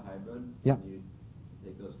you do the hybrid, Yeah. you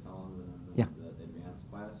take those columns and Yeah. the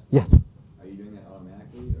advanced class. Yes. Are you doing that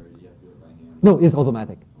automatically, or do you have to do it by hand? No, it's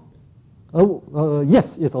automatic. Okay. Oh,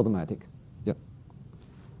 yes, it's automatic. Yeah.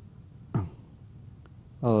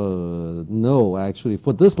 No, actually,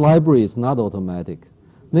 for this library, it's not automatic.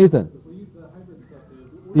 Nathan, the hybrid stuff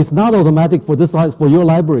is it's not automatic for this for your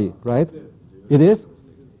library, right? It is.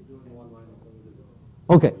 doing one line of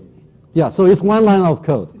code. Okay. Yeah. So it's one line of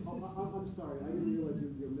code. I'm sorry, I didn't realize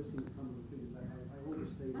you're missing some of the figures. I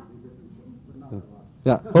overstated the difference, but not a lot.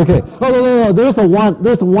 Yeah. Okay. Oh no. There's a one.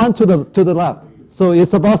 There's one to the left. So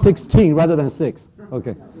it's about 16 rather than 6.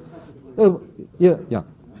 Okay. Yeah.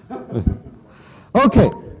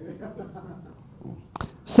 Okay.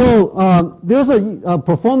 So there's a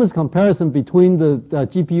performance comparison between the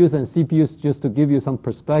GPUs and CPUs, just to give you some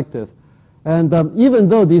perspective. And even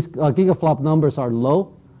though these gigaflop numbers are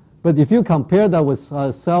low, but if you compare that with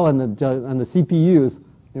cell and the CPUs,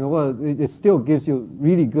 you know, well, it still gives you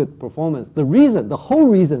really good performance. The whole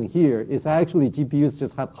reason here is actually GPUs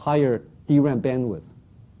just have higher DRAM bandwidth.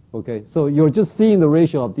 Okay, so you're just seeing the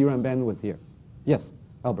ratio of DRAM bandwidth here. Yes,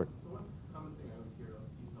 Albert. So one common thing I always hear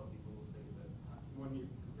detail people will say is that when you're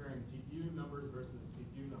comparing GPU numbers versus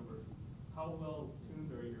CPU numbers, how well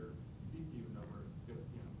tuned are your CPU numbers? Because,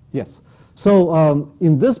 you know. Yes. So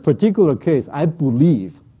in this particular case, I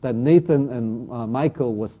believe that Nathan and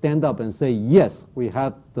Michael will stand up and say, yes, we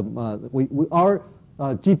have our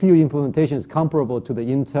GPU implementation is comparable to the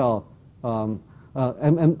Intel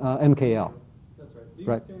MKL. That's right. These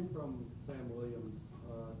Right. came from Sam Williams.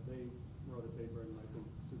 They wrote a paper in, I think,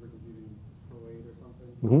 Supercomputing 08 or something.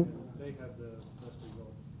 Mhm. And they had the best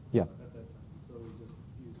results Yeah. at that time. So we just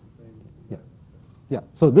used the same. Yeah. Yeah.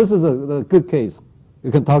 So this is a good case.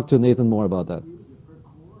 You can talk to Nathan more about that. Is it per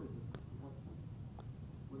core? What's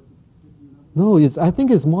the CPU number? No, I think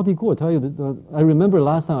it's multi-core. Tell you, I remember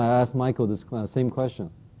last time I asked Michael this same question.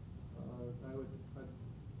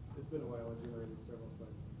 It's been a while. I've generated several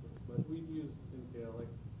slides like this, but we've used MKL, like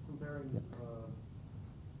comparing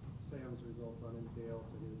Sam's results on MKL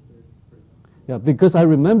to his. They're pretty good. Yeah, because I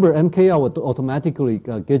remember MKL would automatically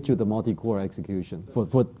get you the multi-core execution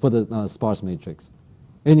for the sparse matrix.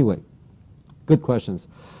 Anyway, good questions.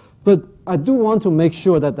 But I do want to make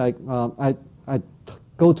sure that I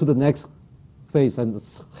go to the next phase and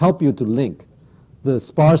help you to link the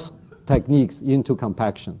sparse techniques into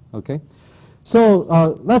compaction, okay?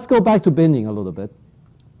 So let's go back to binning a little bit.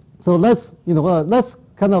 So let's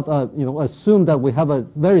kind of assume that we have a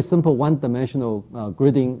very simple one-dimensional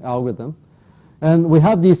gridding algorithm, and we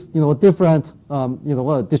have these different kind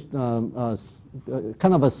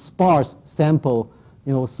of a sparse sample.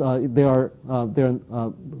 They're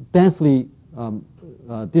densely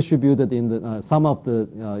distributed in the some of the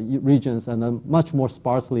regions, and then much more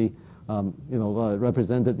sparsely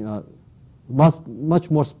represented,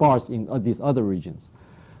 much more sparse in these other regions.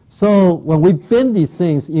 So when we bin these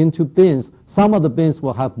things into bins, some of the bins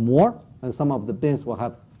will have more, and some of the bins will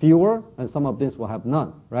have fewer, and some of the bins will have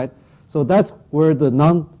none, right? So that's where the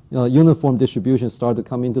non-uniform distribution start to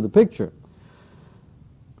come into the picture.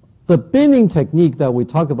 The binning technique that we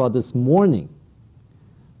talked about this morning,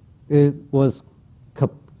 it was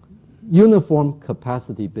uniform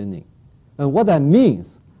capacity binning. And what that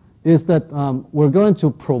means is that we're going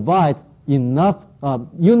to provide enough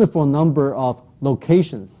uniform number of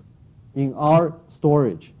locations in our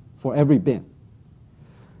storage for every bin.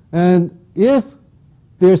 And if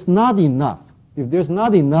there's not enough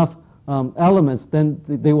elements, then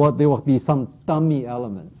there will be some dummy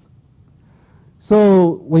elements.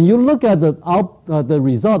 So when you look at the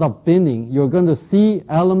result of binning, you're going to see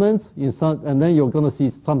elements in some, and then you're going to see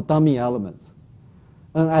some dummy elements.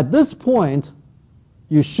 And at this point,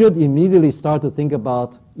 you should immediately start to think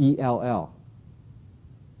about ELL.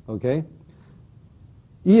 Okay?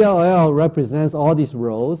 ELL represents all these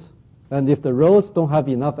rows, and if the rows don't have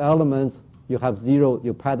enough elements, you have zero,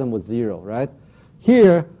 your pattern was zero, right?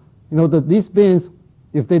 Here, these bins,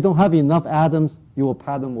 if they don't have enough atoms, you will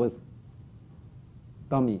pattern with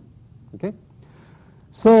dummy, okay?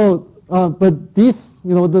 So, but these,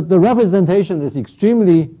 the representation is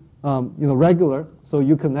extremely, regular, so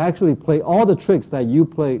you can actually play all the tricks that you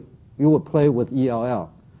would play with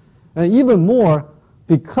ELL. And even more,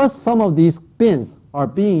 because some of these bins are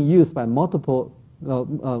being used by multiple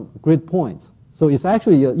grid points, so it's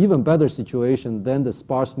actually an even better situation than the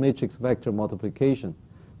sparse matrix vector multiplication,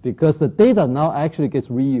 because the data now actually gets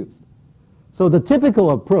reused. So the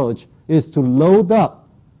typical approach is to load up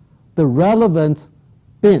the relevant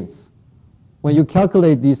bins. When you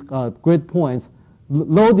calculate these grid points,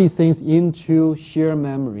 load these things into shared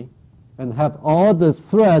memory and have all the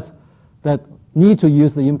threads that need to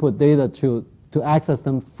use the input data to access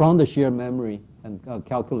them from the shared memory and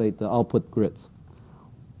calculate the output grids.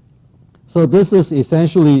 So this is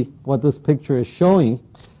essentially what this picture is showing.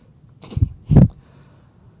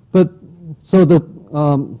 But so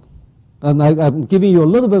and I'm giving you a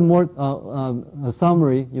little bit more a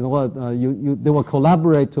summary. They will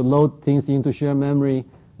collaborate to load things into shared memory,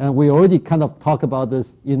 and we already kind of talked about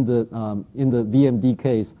this in the VMD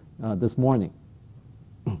case this morning.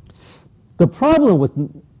 The problem with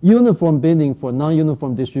uniform binning for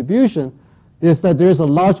non-uniform distribution is that there's a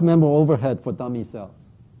large memory overhead for dummy cells.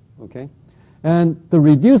 Okay. And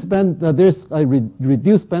there's a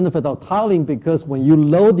reduced benefit of tiling, because when you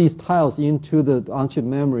load these tiles into the on-chip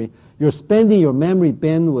memory, you're spending your memory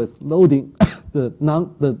bandwidth loading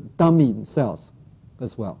the dummy cells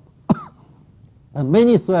as well. And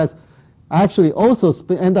many threads actually also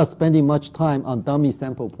end up spending much time on dummy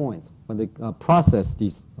sample points when they process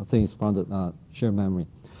these things from the shared memory.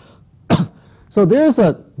 So there's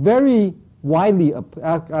a very widely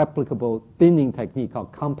applicable binning technique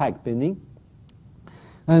called compact binning.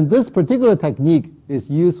 And this particular technique is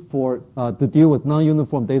used to deal with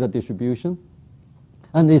non-uniform data distribution.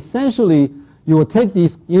 And essentially, you will take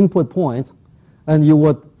these input points and you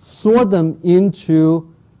would sort them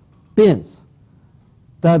into bins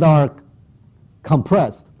that are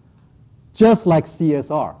compressed, just like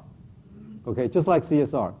CSR. Okay, just like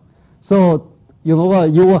CSR. So you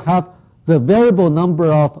will have the variable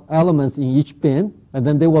number of elements in each bin, and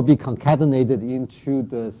then they will be concatenated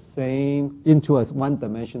into a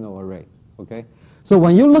one-dimensional array. Okay, so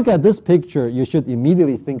when you look at this picture, you should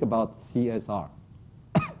immediately think about CSR.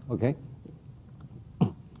 Okay.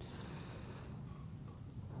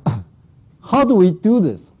 How do we do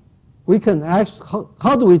this? We can actually,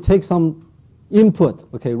 how do we take some input,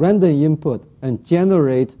 okay, random input, and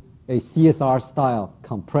generate a CSR-style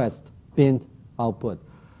compressed bin output?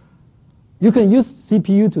 You can use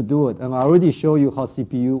CPU to do it, and I already showed you how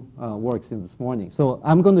CPU works in this morning. So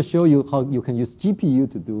I'm going to show you how you can use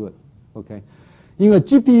GPU to do it. Okay, in a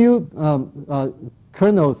GPU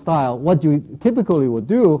kernel style, what you typically will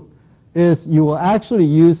do is you will actually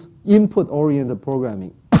use input-oriented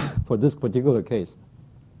programming for this particular case.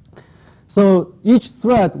 So each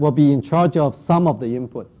thread will be in charge of some of the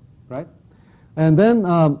inputs, right? And then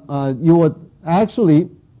you would actually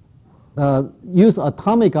use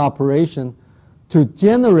atomic operation to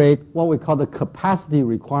generate what we call the capacity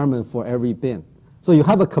requirement for every bin. So you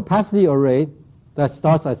have a capacity array that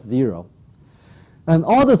starts at 0. And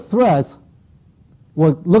all the threads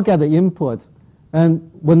will look at the input.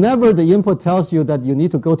 And whenever the input tells you that you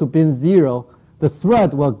need to go to bin 0, the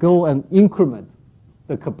thread will go and increment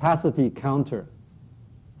the capacity counter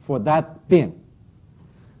for that bin.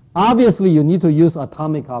 Obviously, you need to use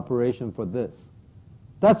atomic operation for this.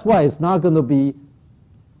 That's why it's not going to be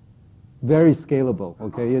very scalable.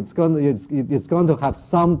 Okay, it's going to have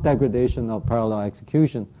some degradation of parallel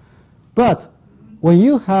execution. But when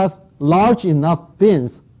you have large enough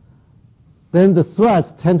bins, then the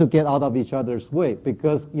threads tend to get out of each other's way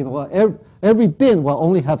because every bin will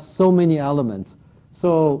only have so many elements.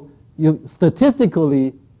 So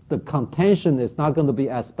statistically, the contention is not going to be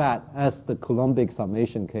as bad as the Coulombic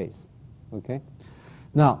summation case. Okay.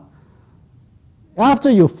 Now,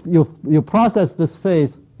 after you process this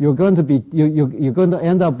phase, you're going to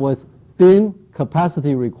end up with bin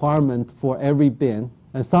capacity requirement for every bin,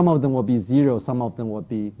 and some of them will be 0, some of them will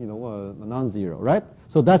be non-zero, right?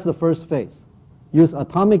 So that's the first phase. Use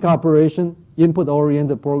atomic operation,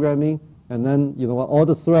 input-oriented programming, and then all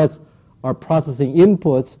the threads are processing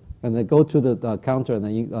inputs, and they go to the counter and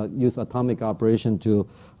then use atomic operation to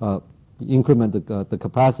increment the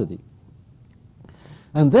capacity.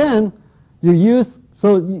 And then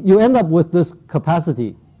you end up with this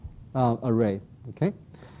capacity array, okay?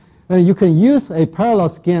 And you can use a parallel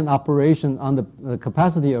scan operation on the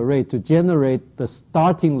capacity array to generate the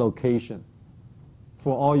starting location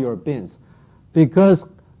for all your bins. Because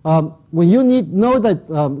when you know that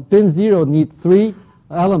bin 0 needs 3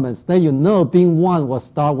 elements, then you know bin 1 will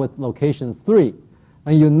start with location 3.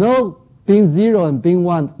 And you know bin 0 and bin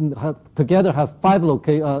 1 together have 5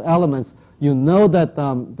 elements. You know that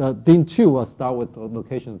the bin 2 will start with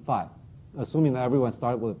location 5, assuming that everyone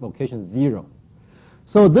started with location 0.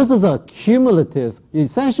 So this is a cumulative.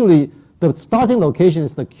 Essentially, the starting location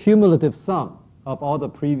is the cumulative sum of all the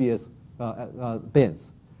previous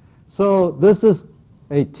bins. So this is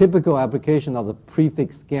a typical application of the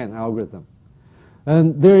prefix scan algorithm.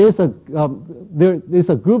 And there is a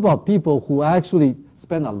group of people who actually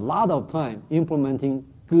spend a lot of time implementing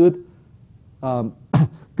good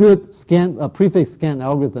prefix scan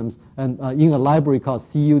algorithms, and in a library called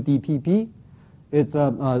CUDPP. It's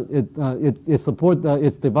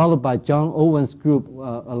developed by John Owen's group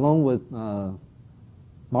along with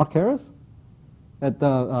Mark Harris at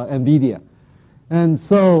NVIDIA. And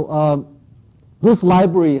so this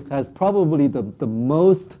library has probably the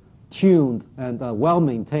most tuned and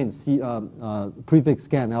well-maintained prefix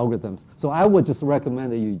scan algorithms. So I would just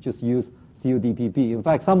recommend that you just use CUDPP. In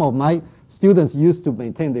fact, some of my students used to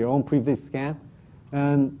maintain their own prefix scan,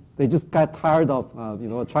 and they just got tired of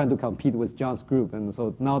trying to compete with John's group, and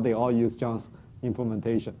so now they all use John's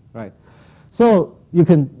implementation, right? So you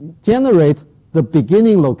can generate the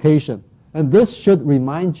beginning location, and this should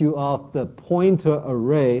remind you of the pointer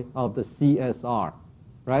array of the CSR,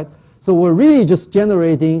 right? So we're really just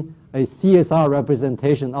generating a CSR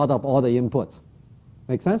representation out of all the inputs.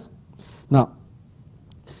 Make sense? Now,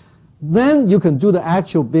 then you can do the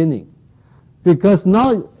actual binning, because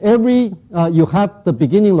now you have the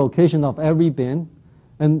beginning location of every bin,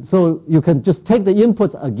 and so you can just take the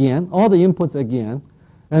inputs again, all the inputs again,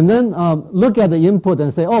 and then look at the input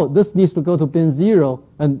and say, oh, this needs to go to bin 0,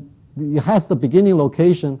 and it has the beginning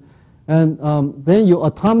location, and then you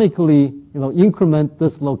atomically increment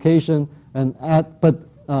this location and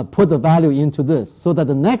put the value into this, so that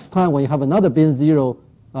the next time when you have another bin 0,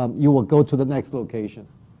 you will go to the next location.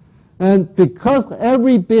 And because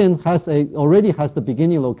every bin already has the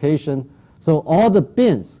beginning location, so all the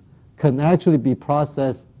bins can actually be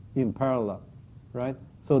processed in parallel, right?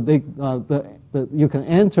 So you can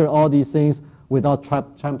enter all these things without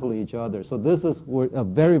trampling each other. So this is a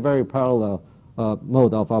very, very parallel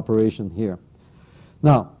mode of operation here.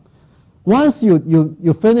 Now, once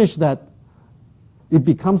you finish that, it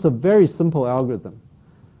becomes a very simple algorithm.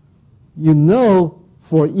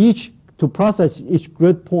 To process each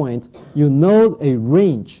grid point, you know a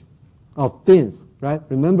range of bins, right?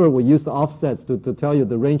 Remember, we use the offsets to tell you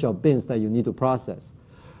the range of bins that you need to process.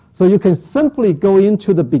 So you can simply go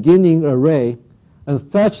into the beginning array and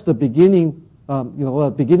fetch the beginning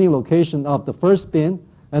location of the first bin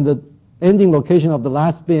and the ending location of the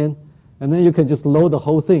last bin, and then you can just load the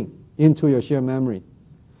whole thing into your shared memory.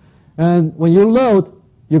 And when you load,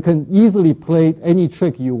 you can easily play any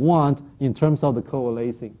trick you want in terms of the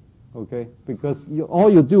coalescing. Okay, because all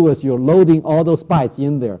you do is you're loading all those bytes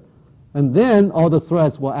in there, and then all the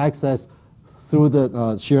threads will access through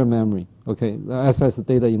the shared memory. Okay, access the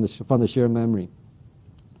data from the shared memory.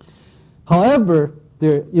 However,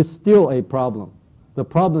 there is still a problem. The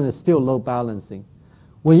problem is still load balancing.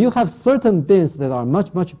 When you have certain bins that are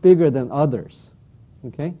much, much bigger than others,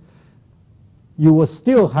 okay, you will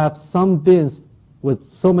still have some bins with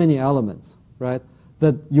so many elements, right,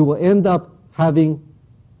 that you will end up having,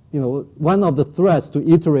 one of the threads to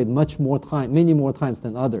iterate many more times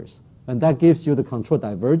than others. And that gives you the control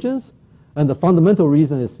divergence. And the fundamental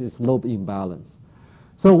reason is load imbalance.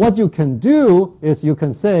 So what you can do is you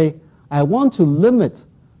can say, I want to limit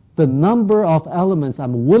the number of elements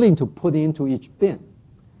I'm willing to put into each bin.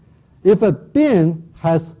 If a bin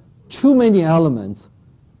has too many elements,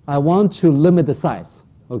 I want to limit the size,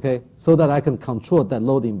 okay, so that I can control that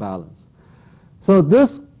load imbalance. So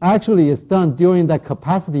this actually is done during that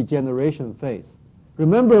capacity generation phase.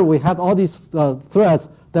 Remember, we have all these threads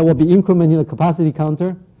that will be incrementing the capacity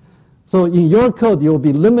counter. So in your code, you'll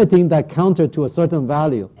be limiting that counter to a certain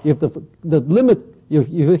value. If the limit, if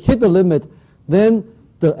you hit the limit, then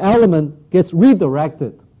the element gets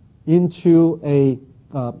redirected into a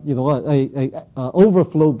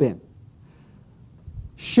overflow bin.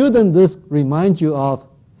 Shouldn't this remind you of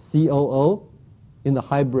COO in the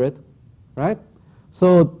hybrid, right?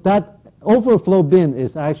 So that overflow bin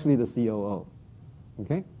is actually the COO,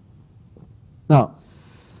 okay? Now,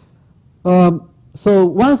 so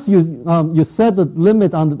once you set the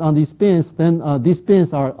limit on these bins, then these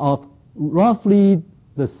bins are of roughly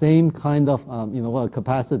the same kind of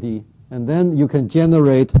capacity, and then you can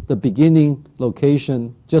generate the beginning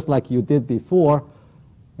location just like you did before,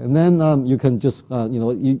 and then you can just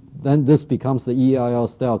then this becomes the EIL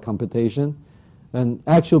style computation, and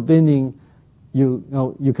actual binning,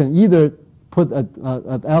 you can either put an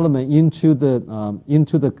element into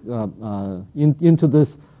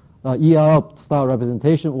this EIL style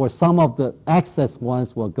representation, or some of the excess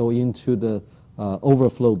ones will go into the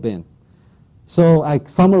overflow bin. So I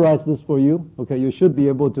summarize this for you. Okay, you should be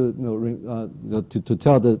able to to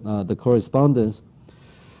tell the correspondence.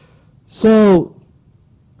 So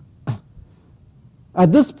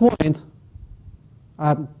at this point,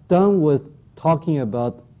 I'm done with talking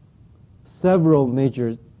about several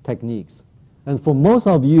major techniques, and for most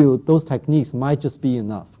of you, those techniques might just be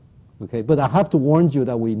enough. Okay, but I have to warn you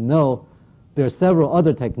that we know there are several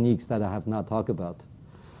other techniques that I have not talked about.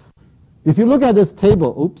 If you look at this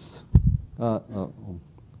table, oops.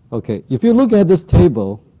 Okay, if you look at this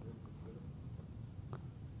table,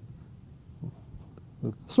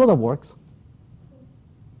 sort of works.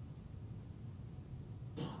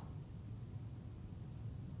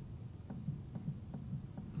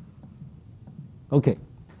 Okay,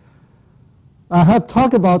 I have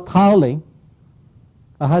talked about tiling.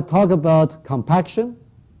 I had talked about compaction.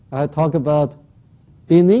 I had talked about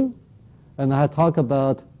binning, and I had talked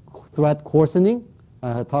about thread coarsening.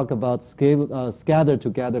 I had talked about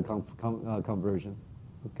scatter-to-gather conversion.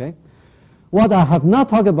 Okay, what I have not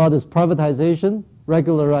talked about is privatization,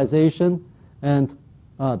 regularization, and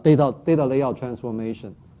data layout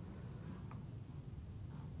transformation.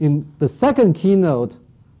 In the second keynote,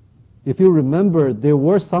 if you remember, there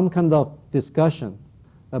were some kind of discussion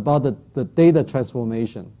about the data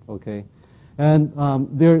transformation. Okay, and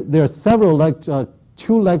there are several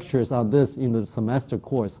two lectures on this in the semester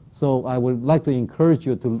course. So I would like to encourage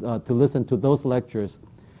you to listen to those lectures.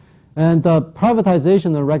 And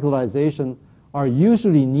privatization and regularization are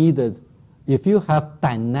usually needed if you have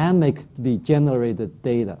dynamically generated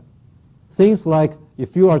data. Things like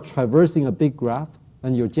if you are traversing a big graph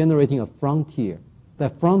and you're generating a frontier,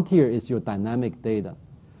 that frontier is your dynamic data.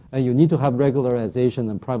 And you need to have regularization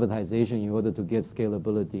and privatization in order to get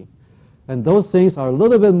scalability. And those things are a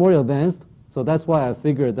little bit more advanced. So that's why I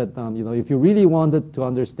figured that if you really wanted to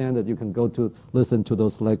understand it, you can go to listen to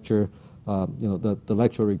those lecture, the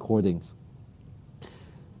lecture recordings.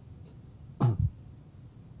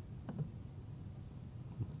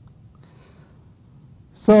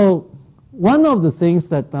 So one of the things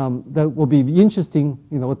that will be interesting,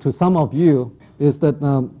 to some of you is that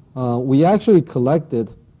we actually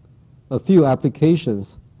collected a few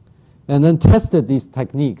applications and then tested these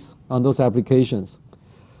techniques on those applications.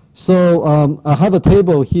 So I have a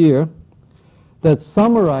table here that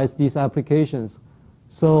summarizes these applications.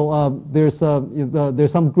 So there's some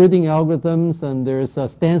gridding algorithms, and there's a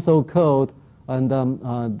stencil code, and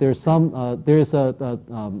there's a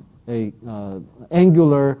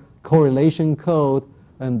angular correlation code,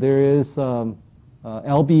 and there is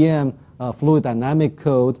LBM fluid dynamic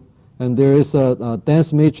code, and there is a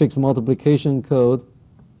dense matrix multiplication code,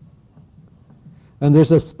 and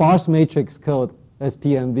there's a sparse matrix code,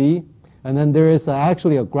 SPMV, and then there is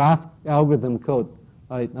actually a graph algorithm code,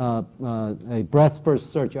 a breadth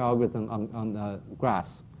first search algorithm on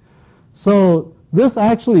graphs. So this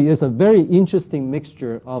actually is a very interesting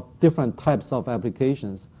mixture of different types of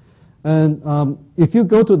applications. And if you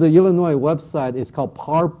go to the Illinois website, it's called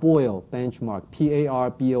Parboil benchmark,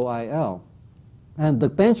 P-A-R-B-O-I-L. And the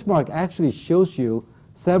benchmark actually shows you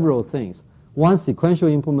several things. One, sequential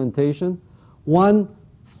implementation. One,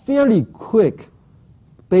 fairly quick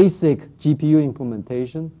basic GPU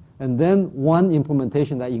implementation. And then one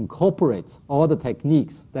implementation that incorporates all the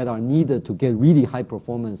techniques that are needed to get really high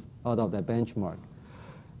performance out of that benchmark.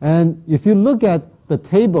 And if you look at the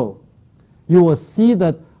table, you will see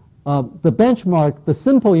that the benchmark, the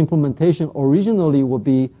simple implementation originally would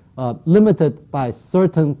be limited by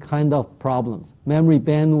certain kind of problems, memory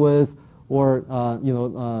bandwidth or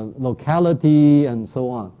locality and so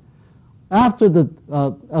on. After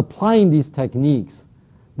applying these techniques,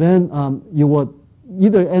 then you would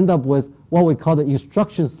either end up with what we call the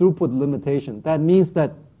instruction throughput limitation. That means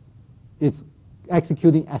that it's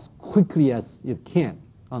executing as quickly as it can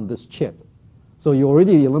on this chip. So you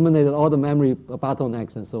already eliminated all the memory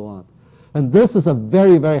bottlenecks and so on. And this is a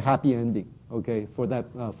very, very happy ending, okay, for that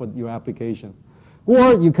for your application.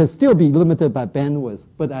 Or you can still be limited by bandwidth,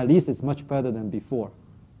 but at least it's much better than before,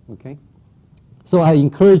 okay? So I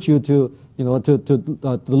encourage you to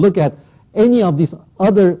look at any of these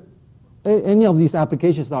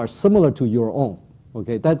applications that are similar to your own,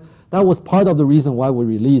 okay? That was part of the reason why we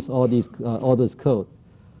released all this code.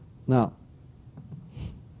 Now,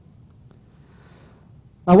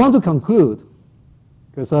 I want to conclude,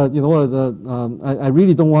 because I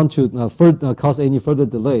really don't want to cause any further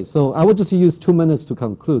delay. So I will just use 2 minutes to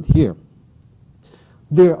conclude here.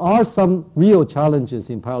 There are some real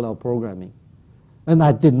challenges in parallel programming, and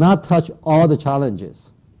I did not touch all the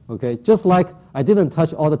challenges. Okay, just like I didn't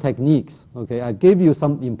touch all the techniques. Okay, I gave you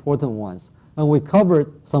some important ones, and we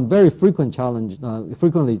covered some very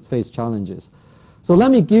frequently faced challenges. So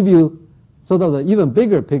let me give you sort of the even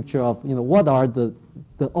bigger picture of what are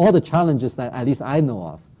all the challenges that at least I know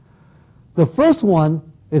of. The first one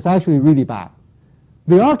is actually really bad.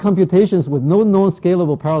 There are computations with no known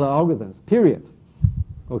scalable parallel algorithms, period.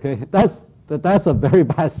 Okay, that's a very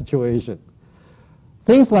bad situation.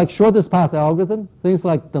 Things like shortest path algorithm, things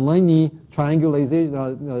like Delaney triangulation,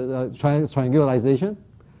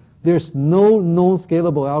 there's no known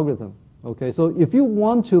scalable algorithm. Okay, so if you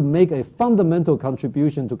want to make a fundamental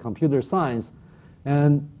contribution to computer science,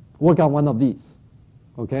 and work on one of these.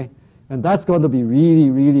 Okay, and that's going to be really,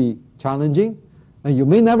 really challenging, and you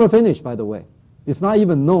may never finish. By the way, it's not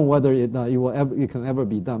even known whether it can ever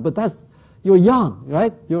be done. But you're young,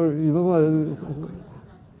 right?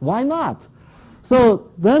 Why not?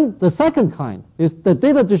 So then the second kind is the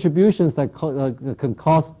data distributions that can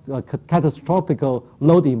cause catastrophic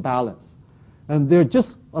load imbalance, and there are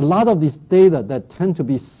just a lot of these data that tend to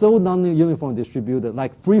be so non-uniform distributed,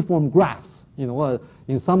 like free-form graphs.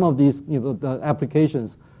 In some of these the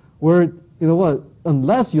applications where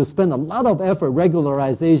unless you spend a lot of effort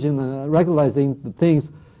regularizing the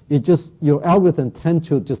things, your algorithm tend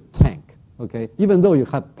to just tank. Okay, even though you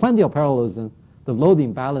have plenty of parallelism, the load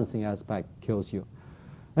imbalancing aspect kills you.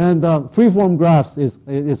 And free-form graphs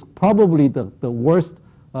is probably the worst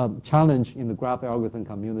challenge in the graph algorithm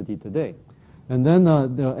community today. And then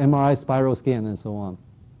the MRI spiral scan and so on.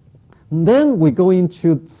 And then we go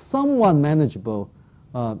into somewhat manageable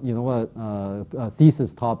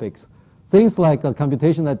thesis topics. Things like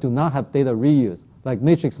computation that do not have data reuse, like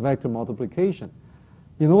matrix vector multiplication.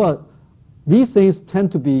 These things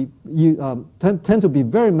tend to be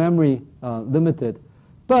very memory limited.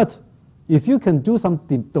 But if you can do some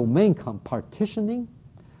domain partitioning,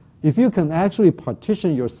 if you can actually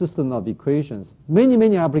partition your system of equations,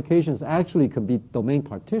 many applications actually can be domain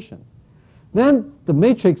partitioned. Then the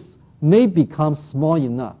matrix may become small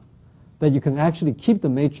enough that you can actually keep the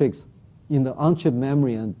matrix in the on-chip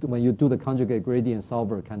memory and when you do the conjugate gradient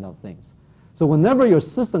solver kind of things. So whenever your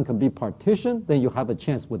system can be partitioned, then you have a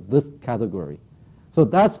chance with this category. So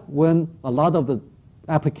that's when a lot of the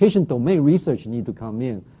application domain research need to come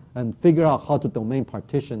in and figure out how to domain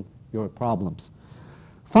partition your problems.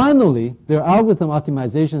 Finally, there are algorithm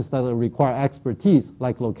optimizations that require expertise,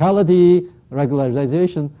 like locality,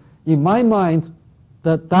 regularization. In my mind,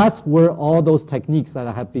 that's where all those techniques that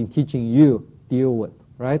I have been teaching you deal with,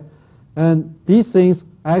 right? And these things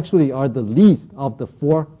actually are the least of the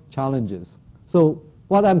 4 challenges. So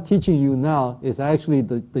what I'm teaching you now is actually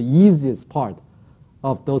the easiest part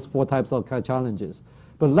of those 4 types of challenges.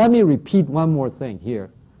 But let me repeat one more thing here.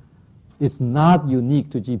 It's not unique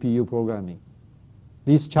to GPU programming.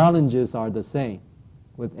 These challenges are the same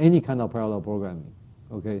with any kind of parallel programming.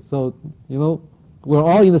 Okay, so we're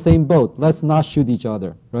all in the same boat. Let's not shoot each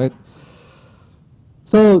other, right?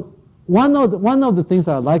 So one of the things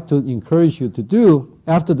I'd like to encourage you to do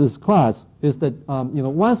after this class is that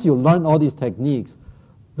once you learn all these techniques,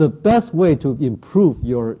 the best way to improve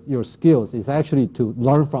your skills is actually to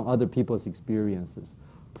learn from other people's experiences.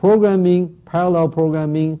 Programming, parallel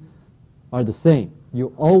programming are the same.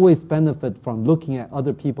 You always benefit from looking at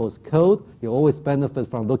other people's code. You always benefit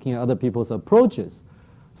from looking at other people's approaches.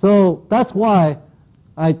 So that's why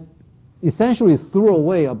I essentially threw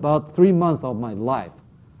away about 3 months of my life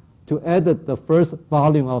to edit the first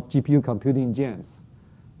volume of GPU Computing Gems.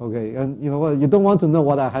 Okay, and you know what? You don't want to know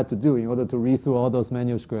what I had to do in order to read through all those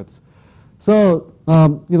manuscripts. So,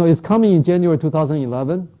 it's coming in January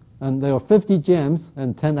 2011, and there are 50 gems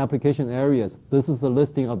and 10 application areas. This is the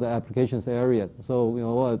listing of the applications area.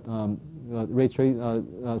 So,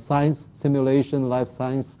 science, simulation, life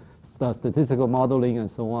science, statistical modeling, and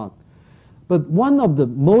so on. But one of the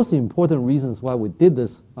most important reasons why we did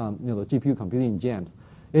this, GPU Computing Gems,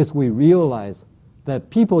 is we realized that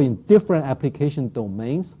people in different application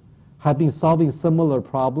domains have been solving similar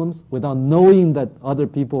problems without knowing that other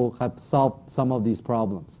people have solved some of these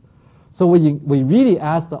problems. So we really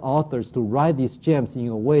asked the authors to write these gems in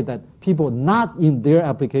a way that people not in their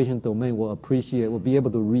application domain will appreciate, will be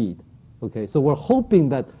able to read. Okay, so we're hoping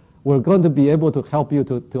that we're going to be able to help you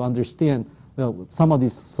to understand some of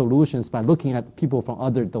these solutions by looking at people from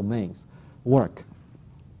other domains work.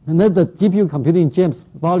 And then the GPU Computing Gems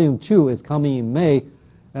Volume 2 is coming in May.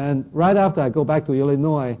 And right after I go back to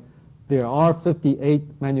Illinois, there are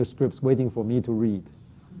 58 manuscripts waiting for me to read.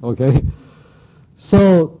 Okay?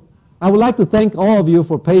 So I would like to thank all of you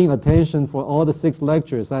for paying attention for all the 6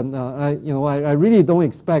 lectures. And I really don't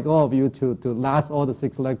expect all of you to last all the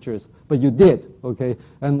 6 lectures, but you did. Okay?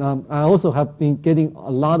 And I also have been getting a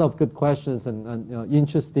lot of good questions and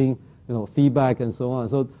interesting feedback and so on.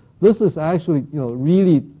 So this is actually,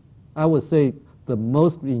 really, I would say, the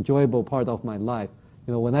most enjoyable part of my life.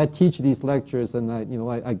 When I teach these lectures and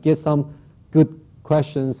I get some good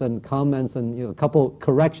questions and comments and a couple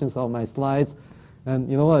corrections on my slides, and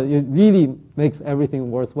it really makes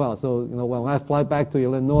everything worthwhile. So when I fly back to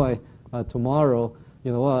Illinois tomorrow,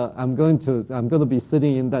 I'm going to be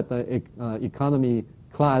sitting in that economy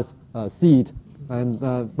class seat, and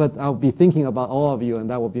but I'll be thinking about all of you, and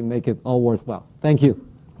that will make it all worthwhile. Thank you.